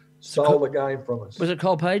referee, stole the game from us. Was it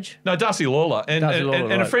Cole Page? No, Darcy Lawler. And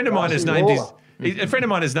a friend of mine has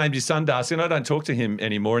named his son Darcy, and I don't talk to him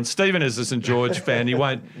anymore. And Stephen is a St George fan. He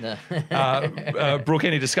won't brook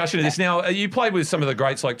any discussion of this. Now, you played with some of the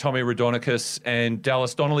greats like Tommy Raudonikis and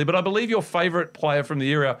Dallas Donnelly, but I believe your favourite player from the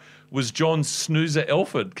era was John Snoozer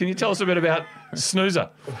Elford. Can you tell us a bit about Snoozer?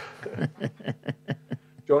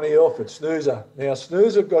 Johnny Elford, Snoozer. Now,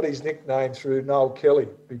 Snoozer got his nickname through Noel Kelly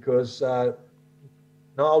because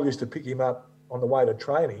Noel used to pick him up on the way to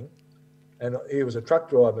training, and he was a truck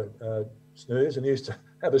driver, Snooze, and he used to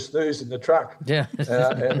have a snooze in the truck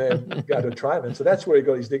and then go to training. So that's where he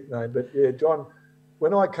got his nickname. But, yeah, John,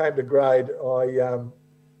 when I came to grade, I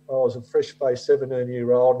was a fresh-faced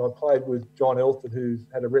 17-year-old, and I played with John Elford, who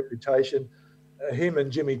had a reputation, him and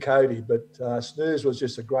Jimmy Cody. But Snooze was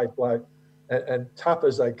just a great bloke and tough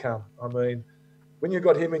as they come. I mean, when you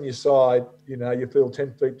got him in your side, you feel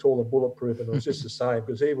 10 feet tall and bulletproof, and it was just the same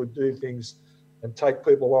because he would do things and take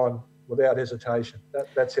people on without hesitation.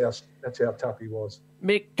 That's how tough he was.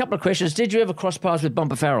 Mick, a couple of questions. Did you ever cross paths with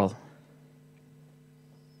Bumper Farrell?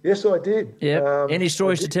 Yes, I did. Yeah. Any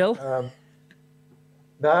stories to tell?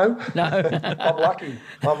 No.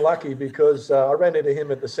 I'm lucky because I ran into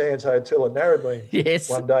him at the Sands Hotel at Narrabeen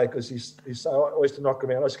one day because I used to knock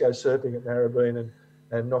him out. I used to go surfing at Narrabeen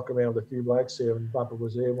and knock around with a few blokes there, and Bumper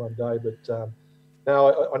was there one day. But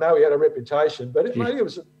now I know he had a reputation, but maybe he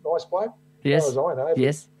was a nice bloke. Yes. As far as I know.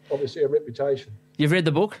 Yes. Obviously a reputation. You've read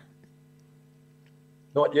the book?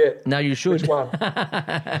 Not yet. No, you should. Which one?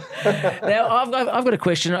 Now, I've got a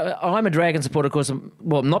question. I'm a Dragon supporter,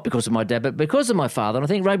 not because of my dad, but because of my father. And I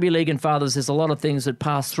think rugby league and fathers, there's a lot of things that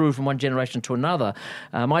pass through from one generation to another.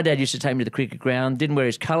 My dad used to take me to the cricket ground, didn't wear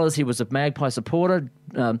his colours. He was a Magpie supporter.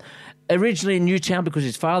 Originally in Newtown because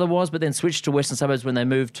his father was, but then switched to Western Suburbs when they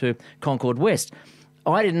moved to Concord West.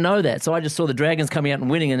 I didn't know that, so I just saw the Dragons coming out and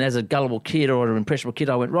winning, and as a gullible kid or an impressionable kid,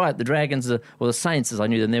 I went, right, the Dragons, or the Saints, as I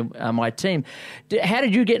knew them, they're my team. How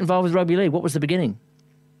did you get involved with rugby league? What was the beginning?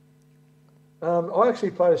 I actually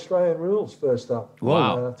played Australian rules first up.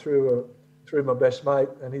 Wow. Through my best mate,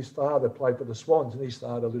 and his father played for the Swans, and he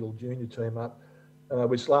started a little junior team up,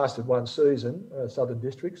 which lasted one season, Southern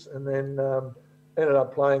Districts, and then ended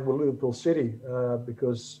up playing with Liverpool City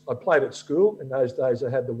because I played at school. In those days, I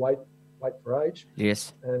had the weight for age.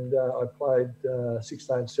 Yes. And I played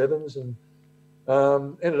 16 sevens and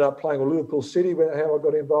ended up playing with Liverpool City, how I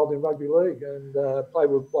got involved in rugby league, and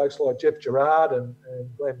played with blokes like Jeff Gerard and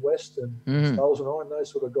Glenn West and Stoles and I, and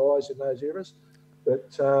those sort of guys in those eras. But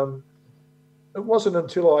it wasn't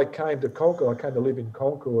until I came to live in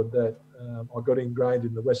Concord, that I got ingrained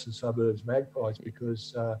in the Western Suburbs Magpies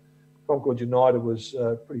because Concord United was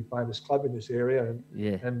a pretty famous club in this area,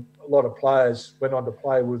 and a lot of players went on to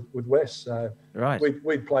play with West. So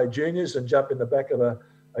we'd play juniors and jump in the back of a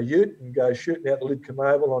ute and go shooting out the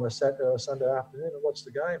Lidcombe Oval on a Saturday or Sunday afternoon and watch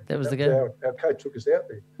the game. That was the game. Our coach took us out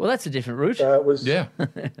there. Well, that's a different route. So it was, yeah.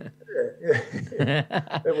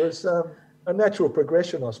 It was a natural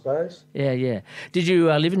progression, I suppose. Yeah. Did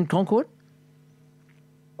you live in Concord?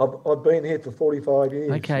 I've been here for 45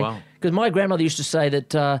 years. Okay. Because my grandmother used to say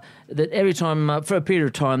that every time, for a period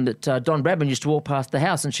of time, that Don Bradman used to walk past the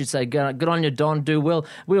house and she'd say, good on you, Don, do well.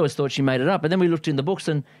 We always thought she made it up. And then we looked in the books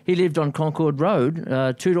and he lived on Concord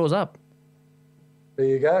Road, 2 doors up. There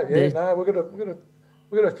you go. Yeah, no, we've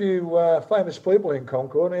got a few famous people in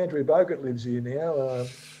Concord. Andrew Bogut lives here now.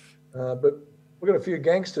 But we've got a few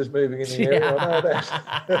gangsters moving in the area. I know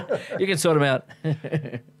that. You can sort them out.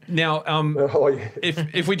 Now,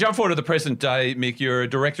 if we jump forward to the present day, Mick, you're a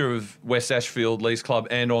director of West Ashfield Leagues Club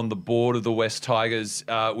and on the board of the West Tigers,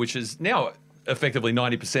 which is now effectively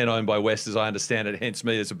 90% owned by West, as I understand it, hence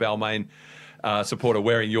me as a Balmain supporter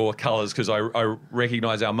wearing your colours because I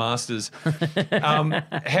recognise our masters.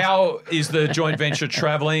 How is the joint venture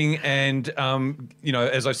travelling? And,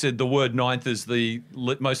 as I said, the word ninth is the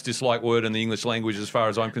most disliked word in the English language as far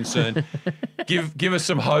as I'm concerned. Give us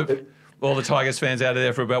some hope, all the Tigers fans out of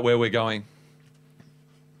there, for about where we're going.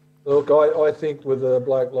 Look, I think with a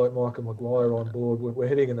bloke like Michael Maguire on board, we're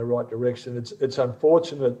heading in the right direction. It's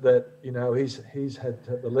unfortunate that he's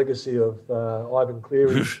had the legacy of Ivan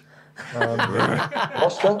Cleary,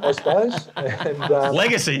 Oscar, I suppose. And,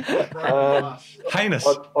 legacy, heinous.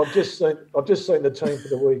 I've just seen the team for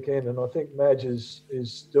the weekend, and I think Madge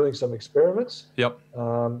is doing some experiments. Yep.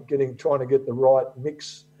 Trying to get the right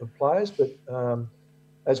mix of players, but.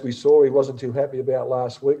 As we saw, he wasn't too happy about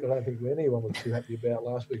last week. I don't think anyone was too happy about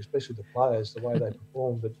last week, especially the players, the way they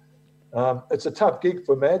performed. But it's a tough gig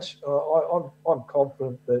for Madge. I'm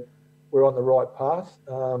confident that we're on the right path.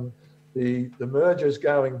 The merger is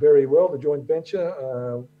going very well, the joint venture.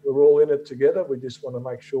 We're all in it together. We just want to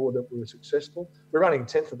make sure that we're successful. We're running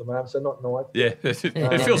 10th at the moment, so not 9th. Yeah,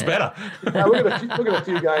 it feels better. We've got a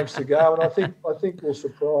few games to go, and I think we'll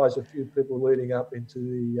surprise a few people leading up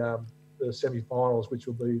into the semi-finals, which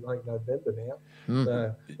will be, I think, November now.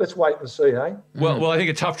 So let's wait and see, hey? Well, I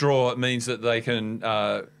think a tough draw means that they can,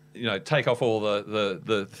 take off all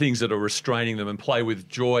the things that are restraining them and play with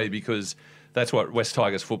joy, because that's what West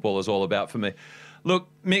Tigers football is all about for me. Look,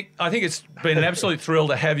 Mick, I think it's been an absolute thrill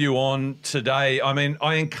to have you on today. I mean,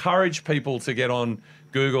 I encourage people to get on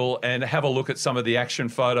Google and have a look at some of the action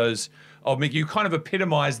photos of Mick. You kind of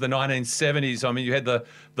epitomised the 1970s. I mean, you had the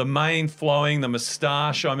mane flowing, the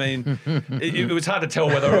moustache. I mean, it was hard to tell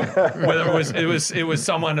whether it was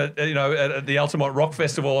someone at the Altamont Rock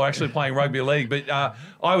Festival or actually playing rugby league. But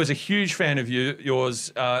I was a huge fan of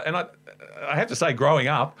yours, and I have to say, growing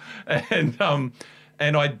up, and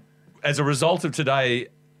I, as a result of today,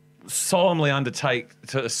 solemnly undertake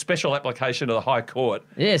a special application to the High Court.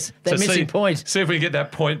 Yes, that missing point. See if we can get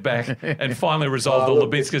that point back and finally resolve the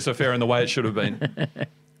Lubinskas affair in the way it should have been.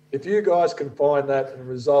 If you guys can find that and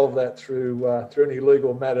resolve that through any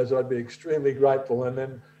legal matters, I'd be extremely grateful. And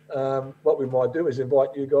then what we might do is invite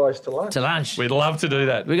you guys to lunch. To lunch. We'd love to do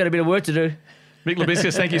that. We've got a bit of work to do. Mick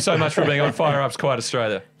Lubinskas, thank you so much for being on Fire Up's Quiet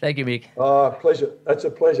Australia. Thank you, Mick. Pleasure. That's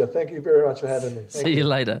a pleasure. Thank you very much for having me. See you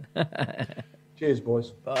later. Cheers, boys.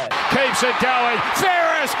 Bye. Keeps it going.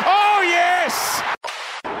 Ferris. Oh, yes.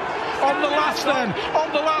 On the last then. On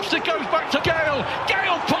the last, it goes back to Gale.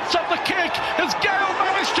 Gale puts up the kick. Has Gale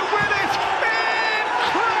managed to win it?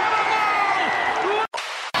 Incredible!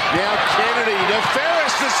 Now Kennedy to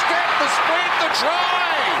Ferris, the step, the sprint, the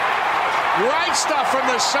try. Great stuff from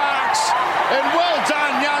the Sharks. And well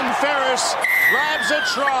done, young Ferris. Grabs a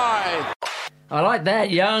try. I like that,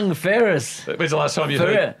 young Ferris. When's the last time you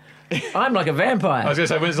heard? I'm like a vampire. I was going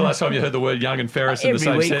to say, when's the last time you heard the word young and Ferris in the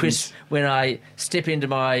same sentence? Every week, Chris, when I step into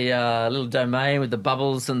my little domain with the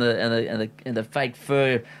bubbles and the fake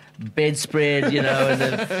fur bedspread,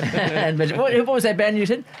 and what was that band you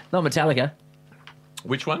said? Not Metallica.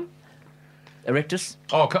 Which one? Erectus.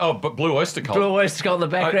 But Blue Oyster Cult. Blue Oyster Cult in the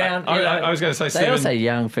background. I was going to say, Stephen, they all say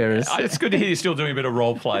young Ferris. It's good to hear you're still doing a bit of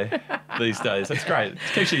role play these days. That's great. It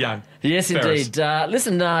keeps you young. Yes, Ferris. indeed.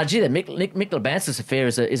 Listen, gee, the Mick Lubinskas affair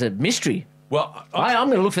is a mystery. Well, I'm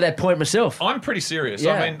going to look for that point myself. I'm pretty serious.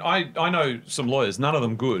 Yeah. I mean, I know some lawyers, none of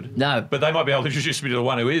them good. No. But they might be able to introduce me to the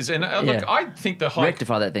one who is. And look, I think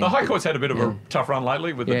rectify that thing. The High Court's had a bit of a tough run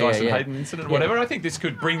lately with the Dyson Hayden incident and whatever. I think this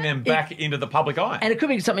could bring them back into the public eye. And it could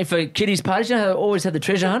be something for kiddies' parties. You know how they always have the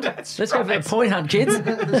treasure hunt? Let's go for the point hunt, kids.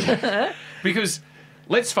 Because,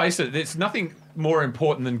 let's face it, there's nothing more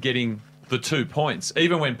important than getting the 2 points.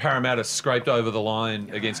 Even when Parramatta scraped over the line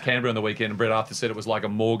against Canberra on the weekend, and Brett Arthur said it was like a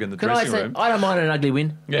morgue in the dressing room. I don't mind an ugly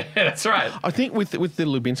win. Yeah, that's right. I think with the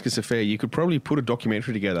Lubinskas affair, you could probably put a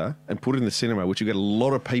documentary together and put it in the cinema, which you get a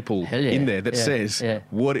lot of people in there that says,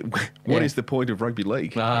 what is the point of rugby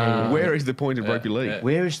league? Where is the point of rugby league?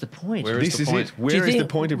 Where is the point? Where is the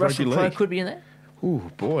point of rugby league? Russell Crowe could be in that? Oh,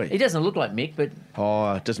 boy. He doesn't look like Mick, but...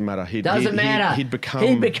 Oh, it doesn't matter. He'd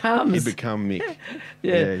become Mick.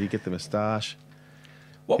 Yeah, he'd get the moustache.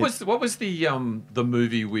 What was the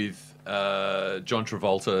movie with John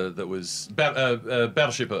Travolta that was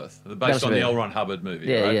Battleship Earth, based on the L. Ron Hubbard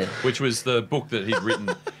movie, right? Which was the book that he'd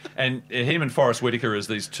written. And him and Forrest Whitaker as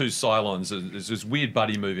these two Cylons, it's this weird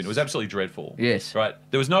buddy movie, and it was absolutely dreadful. Yes. Right?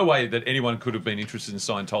 There was no way that anyone could have been interested in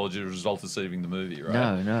Scientology as a result of seeing the movie,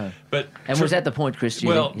 right? No. But was that the point, Chris?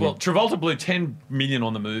 Well, Travolta blew $10 million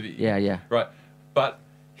on the movie. Yeah. Right. But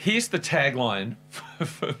here's the tagline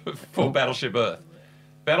for Battleship Earth.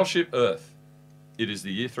 Battleship Earth. It is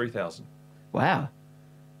the year 3000. Wow.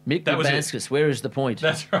 Mick That was it. Urbanskis, where is the point?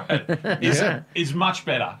 That's right. Is much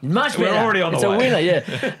better. Much better. We're already on the way. It's a winner,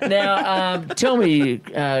 yeah. Now, tell me,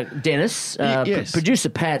 Dennis, yes. producer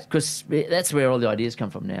Pat, because that's where all the ideas come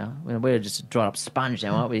from now. We're just a dried up sponge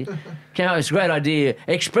now, aren't we? Came up with this great idea.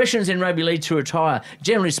 Expressions in rugby league to retire,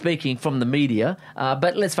 generally speaking, from the media.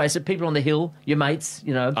 But let's face it, people on the hill, your mates,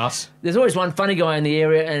 Us. There's always one funny guy in the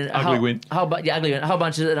area. And Ugly win. Ugly win. A whole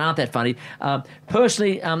bunch that aren't that funny.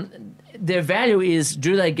 Personally, their value is,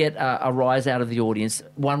 do they get a rise out of the audience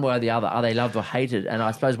one way or the other? Are they loved or hated? And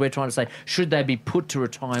I suppose we're trying to say, should they be put to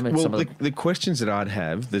retirement? Well, the questions that I'd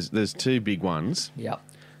have, there's two big ones. Yep.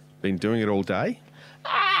 Been doing it all day.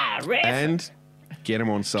 Ref. And get them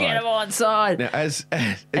on side. Get them on side. Now,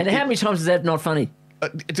 and how many times is that not funny?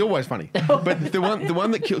 It's always funny, but the one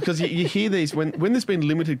that kills, because you hear these when there's been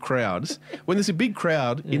limited crowds, when there's a big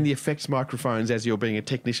crowd in the effects microphones, as you're being a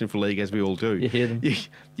technician for league, as we all do, you hear them.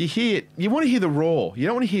 You hear. You want to hear the roar. You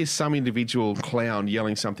don't want to hear some individual clown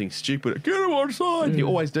yelling something stupid. Get him on side. You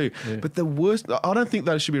always do. Yeah. But the worst. I don't think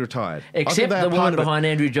those should be retired. Except the woman behind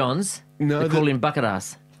Andrew Johns. No, they call him bucket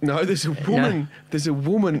ass. No, there's a woman. No. There's a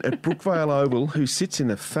woman at Brookvale Oval who sits in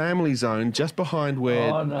the family zone just behind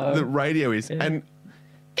where the radio is, and.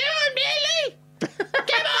 Come on, Manly!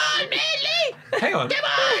 Come on, Manly! Hang on. Come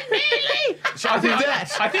on, Manly!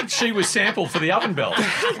 I think she was sampled for the oven belt.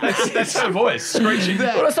 That's her voice, screeching.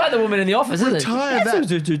 Well, it's like the woman in the office, isn't it? Retire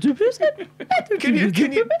that. Can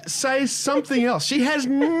you say something else? She has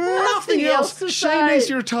nothing else. She needs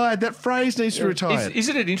to retire. That phrase needs to retire.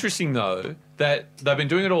 Isn't it interesting, though, that they've been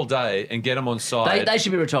doing it all day and get them on side? They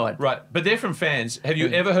should be retired. Right, but they're from fans. Have you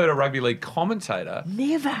ever heard a rugby league commentator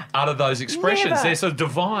utter those expressions? Never. There's a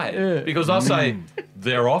divide because they'll say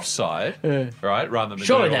they're offside, right, rather than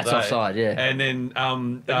surely doing it all that's day. offside, yeah. And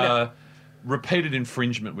then repeated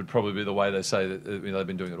infringement would probably be the way they say that they've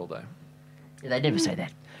been doing it all day. Yeah, they never say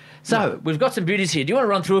that. So we've got some beauties here. Do you want to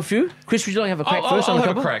run through a few? Chris, would you like to have a crack first? I'll on a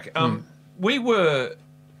have couple? a crack. We were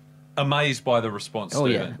amazed by the response. Oh,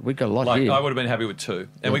 Stephen. yeah. We got a lot here. I would have been happy with 2.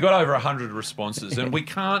 And we got over 100 responses. And we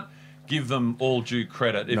can't give them all due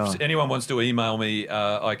credit. If anyone wants to email me,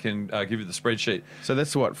 I can give you the spreadsheet. So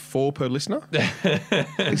that's what, 4 per listener?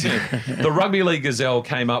 The Rugby League Gazelle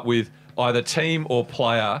came up with either team or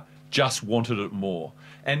player just wanted it more.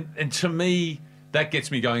 And to me, that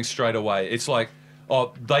gets me going straight away. It's like,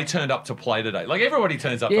 oh, they turned up to play today. Like, everybody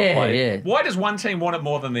turns up to play. Yeah. Why does one team want it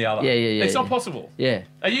more than the other? Yeah. It's not possible. Yeah.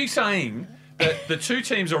 Are you saying that the two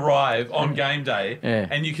teams arrive on game day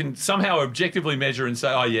and you can somehow objectively measure and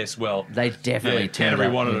say, oh, yes, well, they definitely turned Canterbury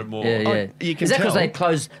up. wanted it more. Yeah. You can Is that tell.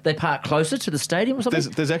 because they park closer to the stadium or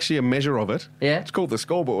something? There's actually a measure of it. Yeah. It's called the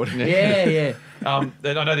scoreboard. Yeah. I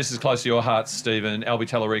know this is close to your heart, Stephen. Albie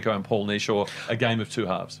Tallarico and Paul Nishaw, a game of 2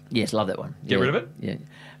 halves. Yes, love that one. Get rid of it? Yeah.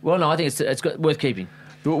 Well, no, I think it's worth keeping.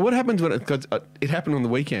 What happens when it happened on the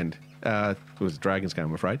weekend? It was a Dragons game,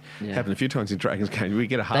 I'm afraid. Yeah. Happened a few times in Dragons game. We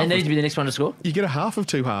get a half. They need to be the next one to score. You get a half of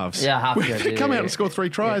 2 halves. Yeah, half. They come out and score 3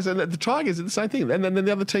 tries, and the Tigers are the same thing. And then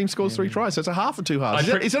the other team scores 3 tries, so it's a half of 2 halves.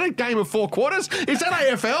 Is that a game of 4 quarters? Is that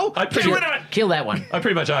AFL? Get rid of it. Kill that one. I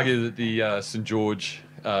pretty much argue that the St George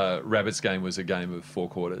Rabbits game was a game of 4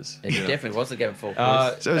 quarters. It definitely was a game of 4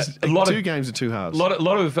 quarters. So it's a lot of 2 games of 2 halves. A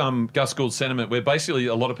lot of Gus Gould sentiment where basically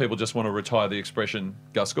a lot of people just want to retire the expression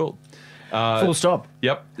Gus Gould. Full stop.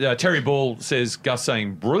 Yep. Terry Ball says Gus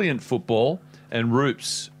saying brilliant football, and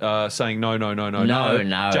Roops saying no.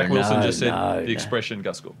 Jack Wilson just said the expression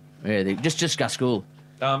Gus Gould. Yeah, just Gus Gould.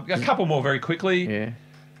 A couple more very quickly. Yeah.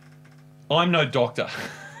 I'm no doctor.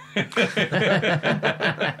 that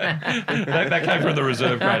came from the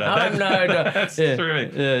reserve grader. That's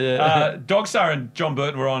terrific. Yeah. Dogstar and John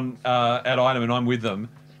Burton were on at Item, and I'm with them.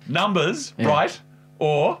 Numbers right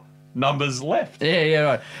or numbers left? Yeah,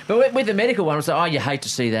 right. But with the medical one, it's like, you hate to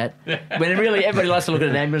see that. When really everybody likes to look at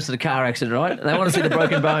an ambulance at a car accident, right? They want to see the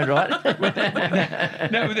broken bone, right?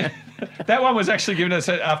 No, that one was actually given us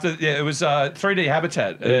after. Yeah, it was 3D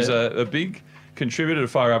Habitat. It was a big contributor to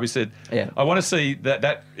Fire Up. He said, I want to see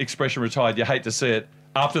that expression retired. You hate to see it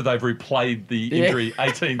after they've replayed the injury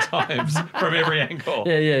 18 times from every angle.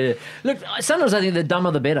 Yeah. Look, sometimes I think the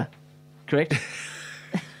dumber the better. Correct?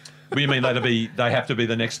 What do you mean they have to be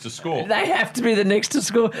the next to score? They have to be the next to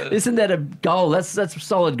score. Isn't that a goal? That's a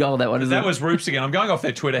solid goal, that one, isn't it? That was Roops again. I'm going off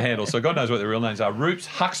their Twitter handle, so God knows what their real names are. Roops,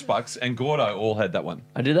 Huxbucks, and Gordo all had that one.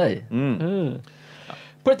 Oh, did they?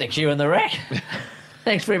 Put the Q in the rack.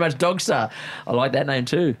 Thanks very much, Dogstar. I like that name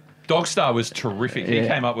too. Dogstar was terrific. He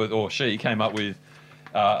came up with, or she came up with,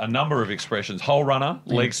 a number of expressions. Hole runner,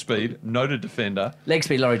 leg speed, noted defender. Leg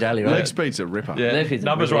speed, Laurie Daly, right? Leg speed's a ripper. Yeah,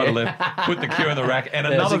 numbers right or left. Put the Q in the rack. And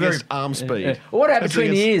another very... arm speed. Yeah. What happened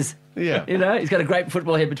between the ears? Yeah. You know, he's got a great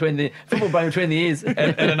football brain between the ears.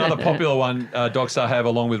 And another popular one Dogstar have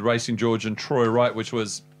along with Racing George and Troy Wright, which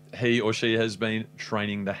was he or she has been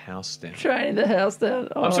training the house down. Training the house down.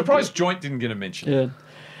 Oh, I'm surprised Joint didn't get a mention.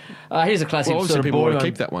 Yeah. Here's a classic. Well, obviously sort of people want to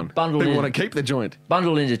boring keep that one. Bundled People in, want to keep the joint.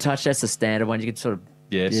 bundled into touch. That's the standard one. You can sort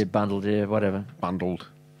of bundled, whatever. Bundled.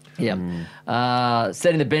 Yeah.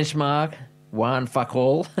 Setting the benchmark. One fuck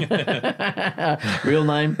all. Real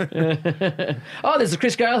name. Oh, there's a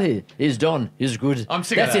Chris Gale here. He's Don. He's good. I'm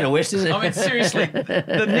sick That's of that. in a West, isn't it? I mean, seriously,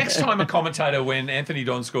 the next time a commentator, when Anthony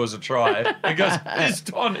Don scores a try, he goes, "This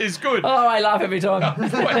Don is good." Oh, I laugh every time.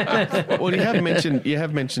 Well, you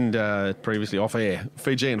have mentioned previously off air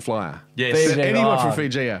Fijian flyer. Yes. Fiji. Anyone Oh. from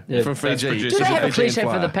Fiji? Yeah. From That's Fiji. produced. Do they have a Fijian cliche for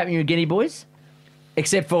flyer. the Papua New Guinea boys?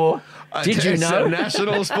 Except for, did you It's know? a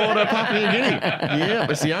national sport of Papua New Guinea. Yeah,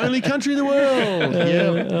 it's the only country in the world.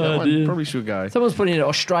 Yeah, that one probably should go. Someone's putting in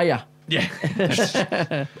Australia. Yeah. I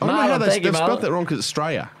don't know how thank you, they've spelled Marlon. that wrong because it's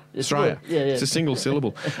Australia. Australia. good. Yeah. It's a single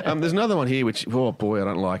syllable. There's another one here which, oh boy, I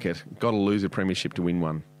don't like it. Got to lose a premiership to win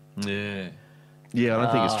one. Yeah. Yeah, I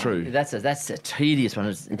don't think it's true. That's a tedious one.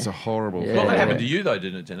 It's a horrible. Yeah. Well, that happened to you though,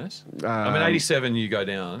 didn't it, Dennis? I mean, 87, you go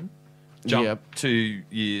down. Jump Yep. 2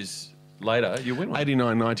 years later, you win one.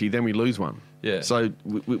 89-90, then we lose one. Yeah. So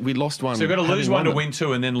we lost one. So you've got to lose having one to them. win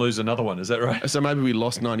two and then lose another one. Is that right? So maybe we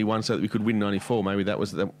lost 91 so that we could win 94. Maybe that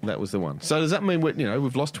was the one. So does that mean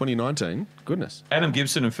we've lost 2019? Goodness. Adam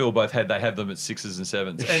Gibson and Phil both have them at 6s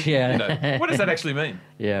and 7s. And, Yeah. what does that actually mean?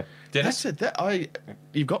 Yeah. Dennis? That's it.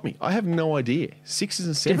 You've got me. I have no idea. 6s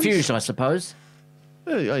and 7s. Confused, I suppose.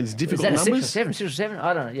 It's Is difficult that a 6 numbers. or 7? 6 or 7?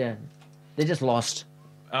 I don't know. Yeah. They're just lost.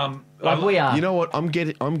 Like we are. You know what? I'm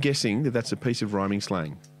guessing that that's a piece of rhyming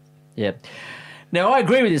slang. Yeah. Now, I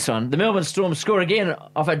agree with this one. The Melbourne Storm score again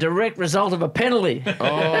off a direct result of a penalty.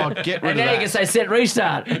 Oh, get rid And of now that. you can say set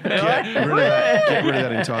restart. Get rid of that. Get rid of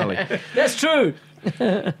that entirely. That's true.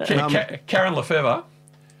 Karen Lefebvre,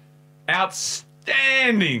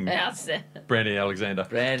 outstanding. Brandy Alexander.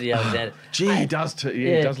 Brandy Alexander. Gee, he does too.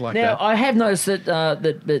 Yeah, he does like now, that. I have noticed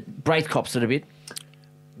that Braith cops it a bit.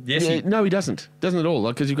 Yes, Yeah, no, he doesn't. Doesn't at all.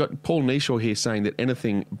 Because you've got Paul Neeshaw here saying that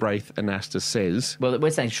anything Braith Anasta says. Well, we're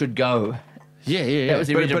saying should go. Yeah. That was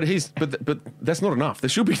the original- But that's not enough. There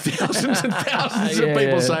should be thousands and thousands of Yeah,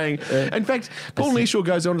 people yeah. saying. In fact, Paul Neeshaw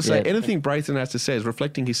goes on to say Yeah. anything Braith Anasta says,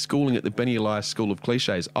 reflecting his schooling at the Benny Elias School of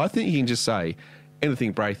Cliches. I think he can just say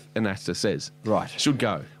anything Braith Anasta says. Right. Should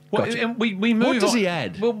go. Well, Gotcha. and we move What does on. he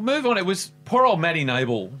add? We'll move on. It was poor old Matty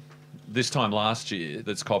Nable this time last year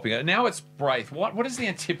that's copying it. Now it's Braith. What is the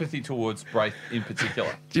antipathy towards Braith in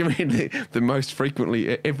particular? Do you mean the most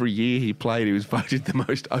frequently, every year he played, he was voted the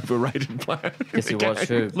most overrated player? Yes, he was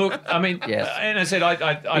too. Look, I mean, Yes. and I said I It's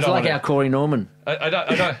don't like want our Corey Norman. I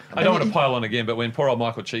don't want to pile on again, but when poor old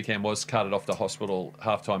Michael Cheekham was carted off to hospital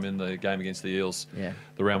halftime in the game against the Eels, Yeah.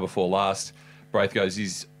 the round before last, Braith goes,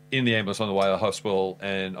 he's in the ambulance on the way to the hospital,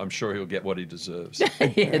 and I'm sure he'll get what he deserves.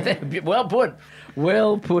 Yeah, well put.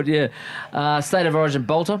 Well put, yeah. State of Origin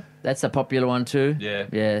Bolter. That's a popular one too. Yeah.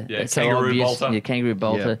 Yeah. Yeah, That's so Kangaroo obvious. Bolter. Yeah, Kangaroo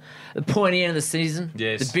Bolter. The pointy end of the season.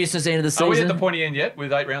 Yes. The business end of the season. Are we at the pointy end yet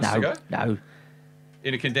with 8 rounds to go No.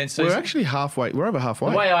 in a condensed season? We're actually halfway. We're over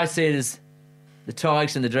halfway. The way I see it is the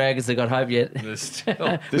Tigers and the Dragons have got hope yet. There's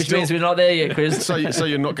still- Which means we're not there yet, Chris. So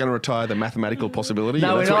you're not going to retire the mathematical possibility?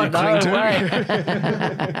 no, we're That's not. what you're No clinging to? way.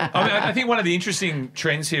 I mean, I think one of the interesting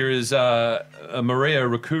trends here is Maria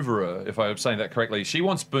Recuvera, if I'm saying that correctly. She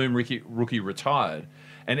wants Boom Rookie retired.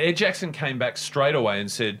 And Ed Jackson came back straight away and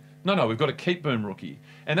said, no, we've got to keep Boom Rookie.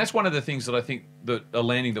 And that's one of the things that I think that a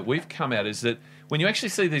landing that we've come at is that when you actually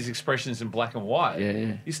see these expressions in black and white,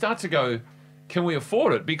 you start to go, can we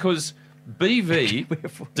afford it? Because BV,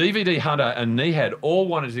 DVD Hunter and Nihad all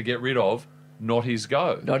wanted to get rid of Not His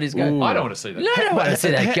Go. Not His Go. I don't want to see that. No, I don't want to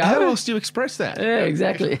see that go. How else do you express that? Yeah,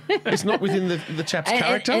 exactly. It's not within the chap's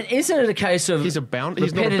character. And isn't it a case of He's not a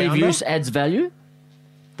repetitive bounder? use adds value?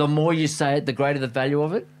 The more you say it, the greater the value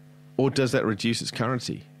of it? Or does that reduce its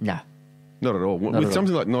currency? No. Not at all. at With all.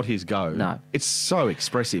 something like Not His Go, No. it's so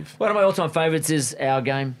expressive. One of my all-time favourites is Our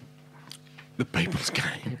Game. The people's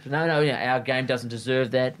game. No, Our Game doesn't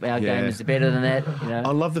deserve that. Our Yeah. Game is better than that. You I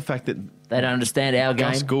know, love the fact that they don't understand Our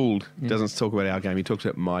Game. Gus Gould doesn't talk about our game. He talks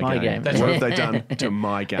about my game. What have they done to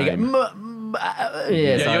my They go, game? yes, I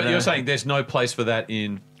Yeah, know. you're saying there's no place for that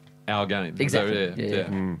in our game. Exactly. So,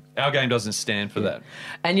 Yeah. Our game doesn't stand for that.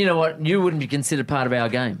 And you know what? You wouldn't be considered part of Our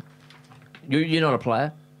Game. You're not a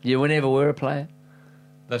player. You never were a player.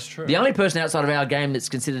 That's true. The only person outside of Our Game that's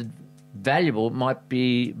considered valuable might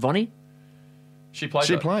be Vonnie. She played.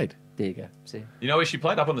 She that. played. There you go. See? You know where she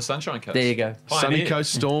played? Up on the Sunshine Coast. There you go. Pioneer. Sunny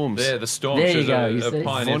Coast Storms. There, the Storm. There you She's go, you a see?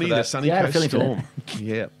 pioneer Vonnie, for the that. Sunny Yeah, I had a Coast feeling for Storm.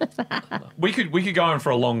 Yeah. We could go on for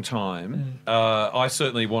a long time. I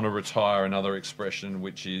certainly want to retire another expression,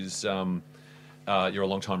 which is you're a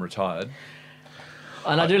long time retired.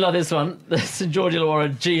 And I do love this one. The St George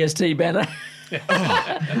Illawarra GST banner.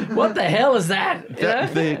 What the hell is that?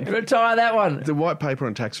 Retire that one. The white paper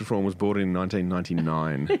on tax reform was brought in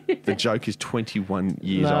 1999. The joke is 21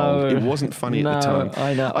 years No. old. It wasn't funny at the time.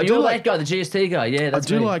 I know. I You're do that guy, the GST guy. Yeah, that's I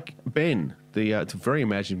do me. like Ben. It's a very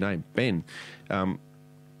imaginative name. Ben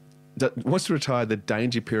that wants to retire the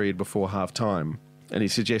danger period before half time. And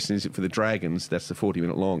his suggestion is that for the Dragons, that's the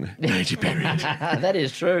 40-minute long danger period. That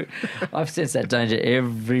is true. I've sensed that danger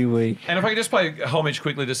every week. And if I could just pay homage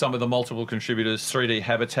quickly to some of the multiple contributors, 3D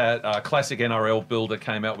Habitat, Classic NRL Builder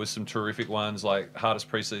came out with some terrific ones like Hardest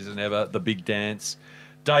Preseason Ever, The Big Dance.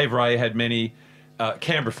 Dave Ray had many.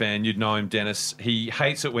 Canberra fan, you'd know him, Dennis. He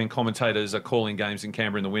hates it when commentators are calling games in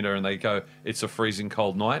Canberra in the winter and they go, it's a freezing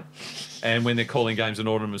cold night. And when they're calling games in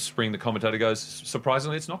autumn and spring, the commentator goes,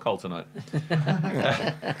 surprisingly, it's not cold tonight.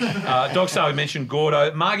 Dogstar mentioned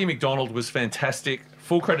Gordo. Margie McDonald was fantastic.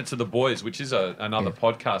 Full credit to the boys, which is another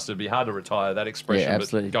podcast. It'd be hard to retire that expression, Yeah,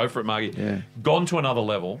 absolutely. but go for it, Margie. Yeah. Gone to another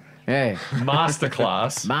level. Yeah.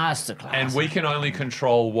 Masterclass. Masterclass. And we can only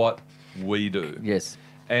control what we do. Yes.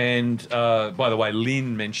 And by the way,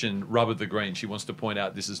 Lynn mentioned Rubber the Green. She wants to point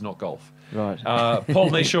out this is not golf. Right. Paul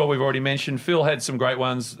Neeshaw, we've already mentioned. Phil had some great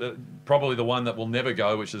ones. Probably the one that will never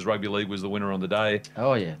go, which is Rugby League, was the winner on the day.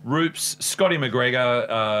 Oh, yeah. Roops, Scotty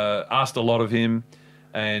McGregor, asked a lot of him.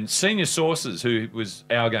 And Senior Sources, who was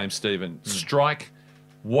our game, Stephen. Strike,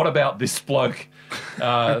 what about this bloke?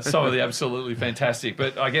 Some of the absolutely fantastic.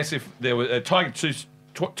 But I guess if there were Tiger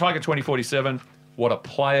 2047, what a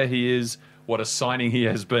player he is. What a signing he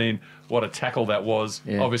has been. What a tackle that was.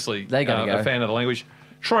 Yeah. Obviously, They gotta go. a fan of the language.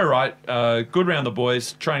 Troy Wright, good round the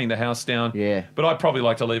boys, training the house down. Yeah. But I'd probably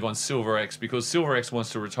like to leave on Silver X because Silver X wants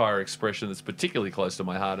to retire an expression that's particularly close to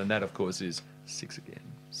my heart, and that, of course, is 6 again.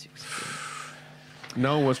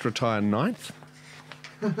 No one wants to retire ninth?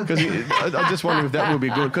 Because I just wonder if that would be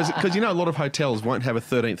good. Because you know, a lot of hotels won't have a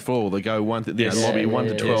 13th floor. They go one to the Yes. lobby, Yeah, 1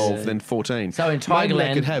 to yeah, 12, yeah. then 14. So in Maybe Tigerland,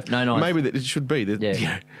 they could have no ninth. Maybe that it should be that,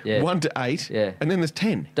 Yeah. Yeah. 1 to 8, Yeah. and then there's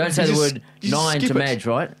 10. Don't say You the just- word you just 9 skip to it. Madge,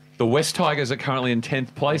 right? The West Tigers are currently in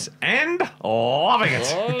 10th place and loving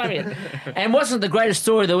it. And wasn't the greatest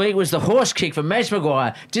story of the week was the horse kick from Madge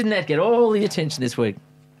Maguire? Didn't that get all the attention this week?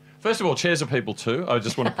 First of all, chairs are people too. I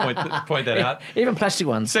just want to point that out. Even plastic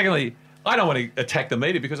ones. Secondly, I don't want to attack the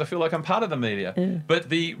media because I feel like I'm part of the media. But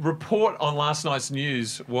the report on last night's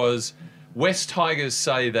news was West Tigers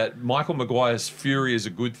say that Michael Maguire's fury is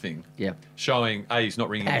a good thing. Yeah. Showing, he's not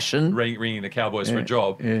ringing the Cowboys for a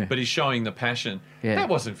job, but he's showing the passion. Yeah. That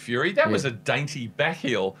wasn't fury. That was a dainty back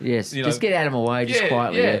heel. Yes. You know, Just get out of my way, just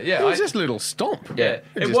quietly. It was just a little stomp. Yeah.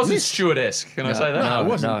 It just wasn't missed. Stewart-esque. Can I say that? No, it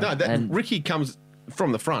wasn't. no. No, And- Ricky comes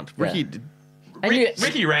from the front. Ricky, And you,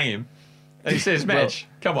 Ricky rang him and he says, Madge,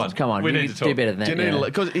 come on. We you need to talk. do better than that. do you need yeah. to,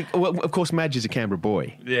 because of course Madge is a Canberra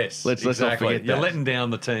boy. Yes, Let's not exactly. forget You're that. letting down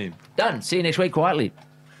the team. Done. See you next week quietly.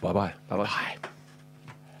 Bye-bye. Bye-bye.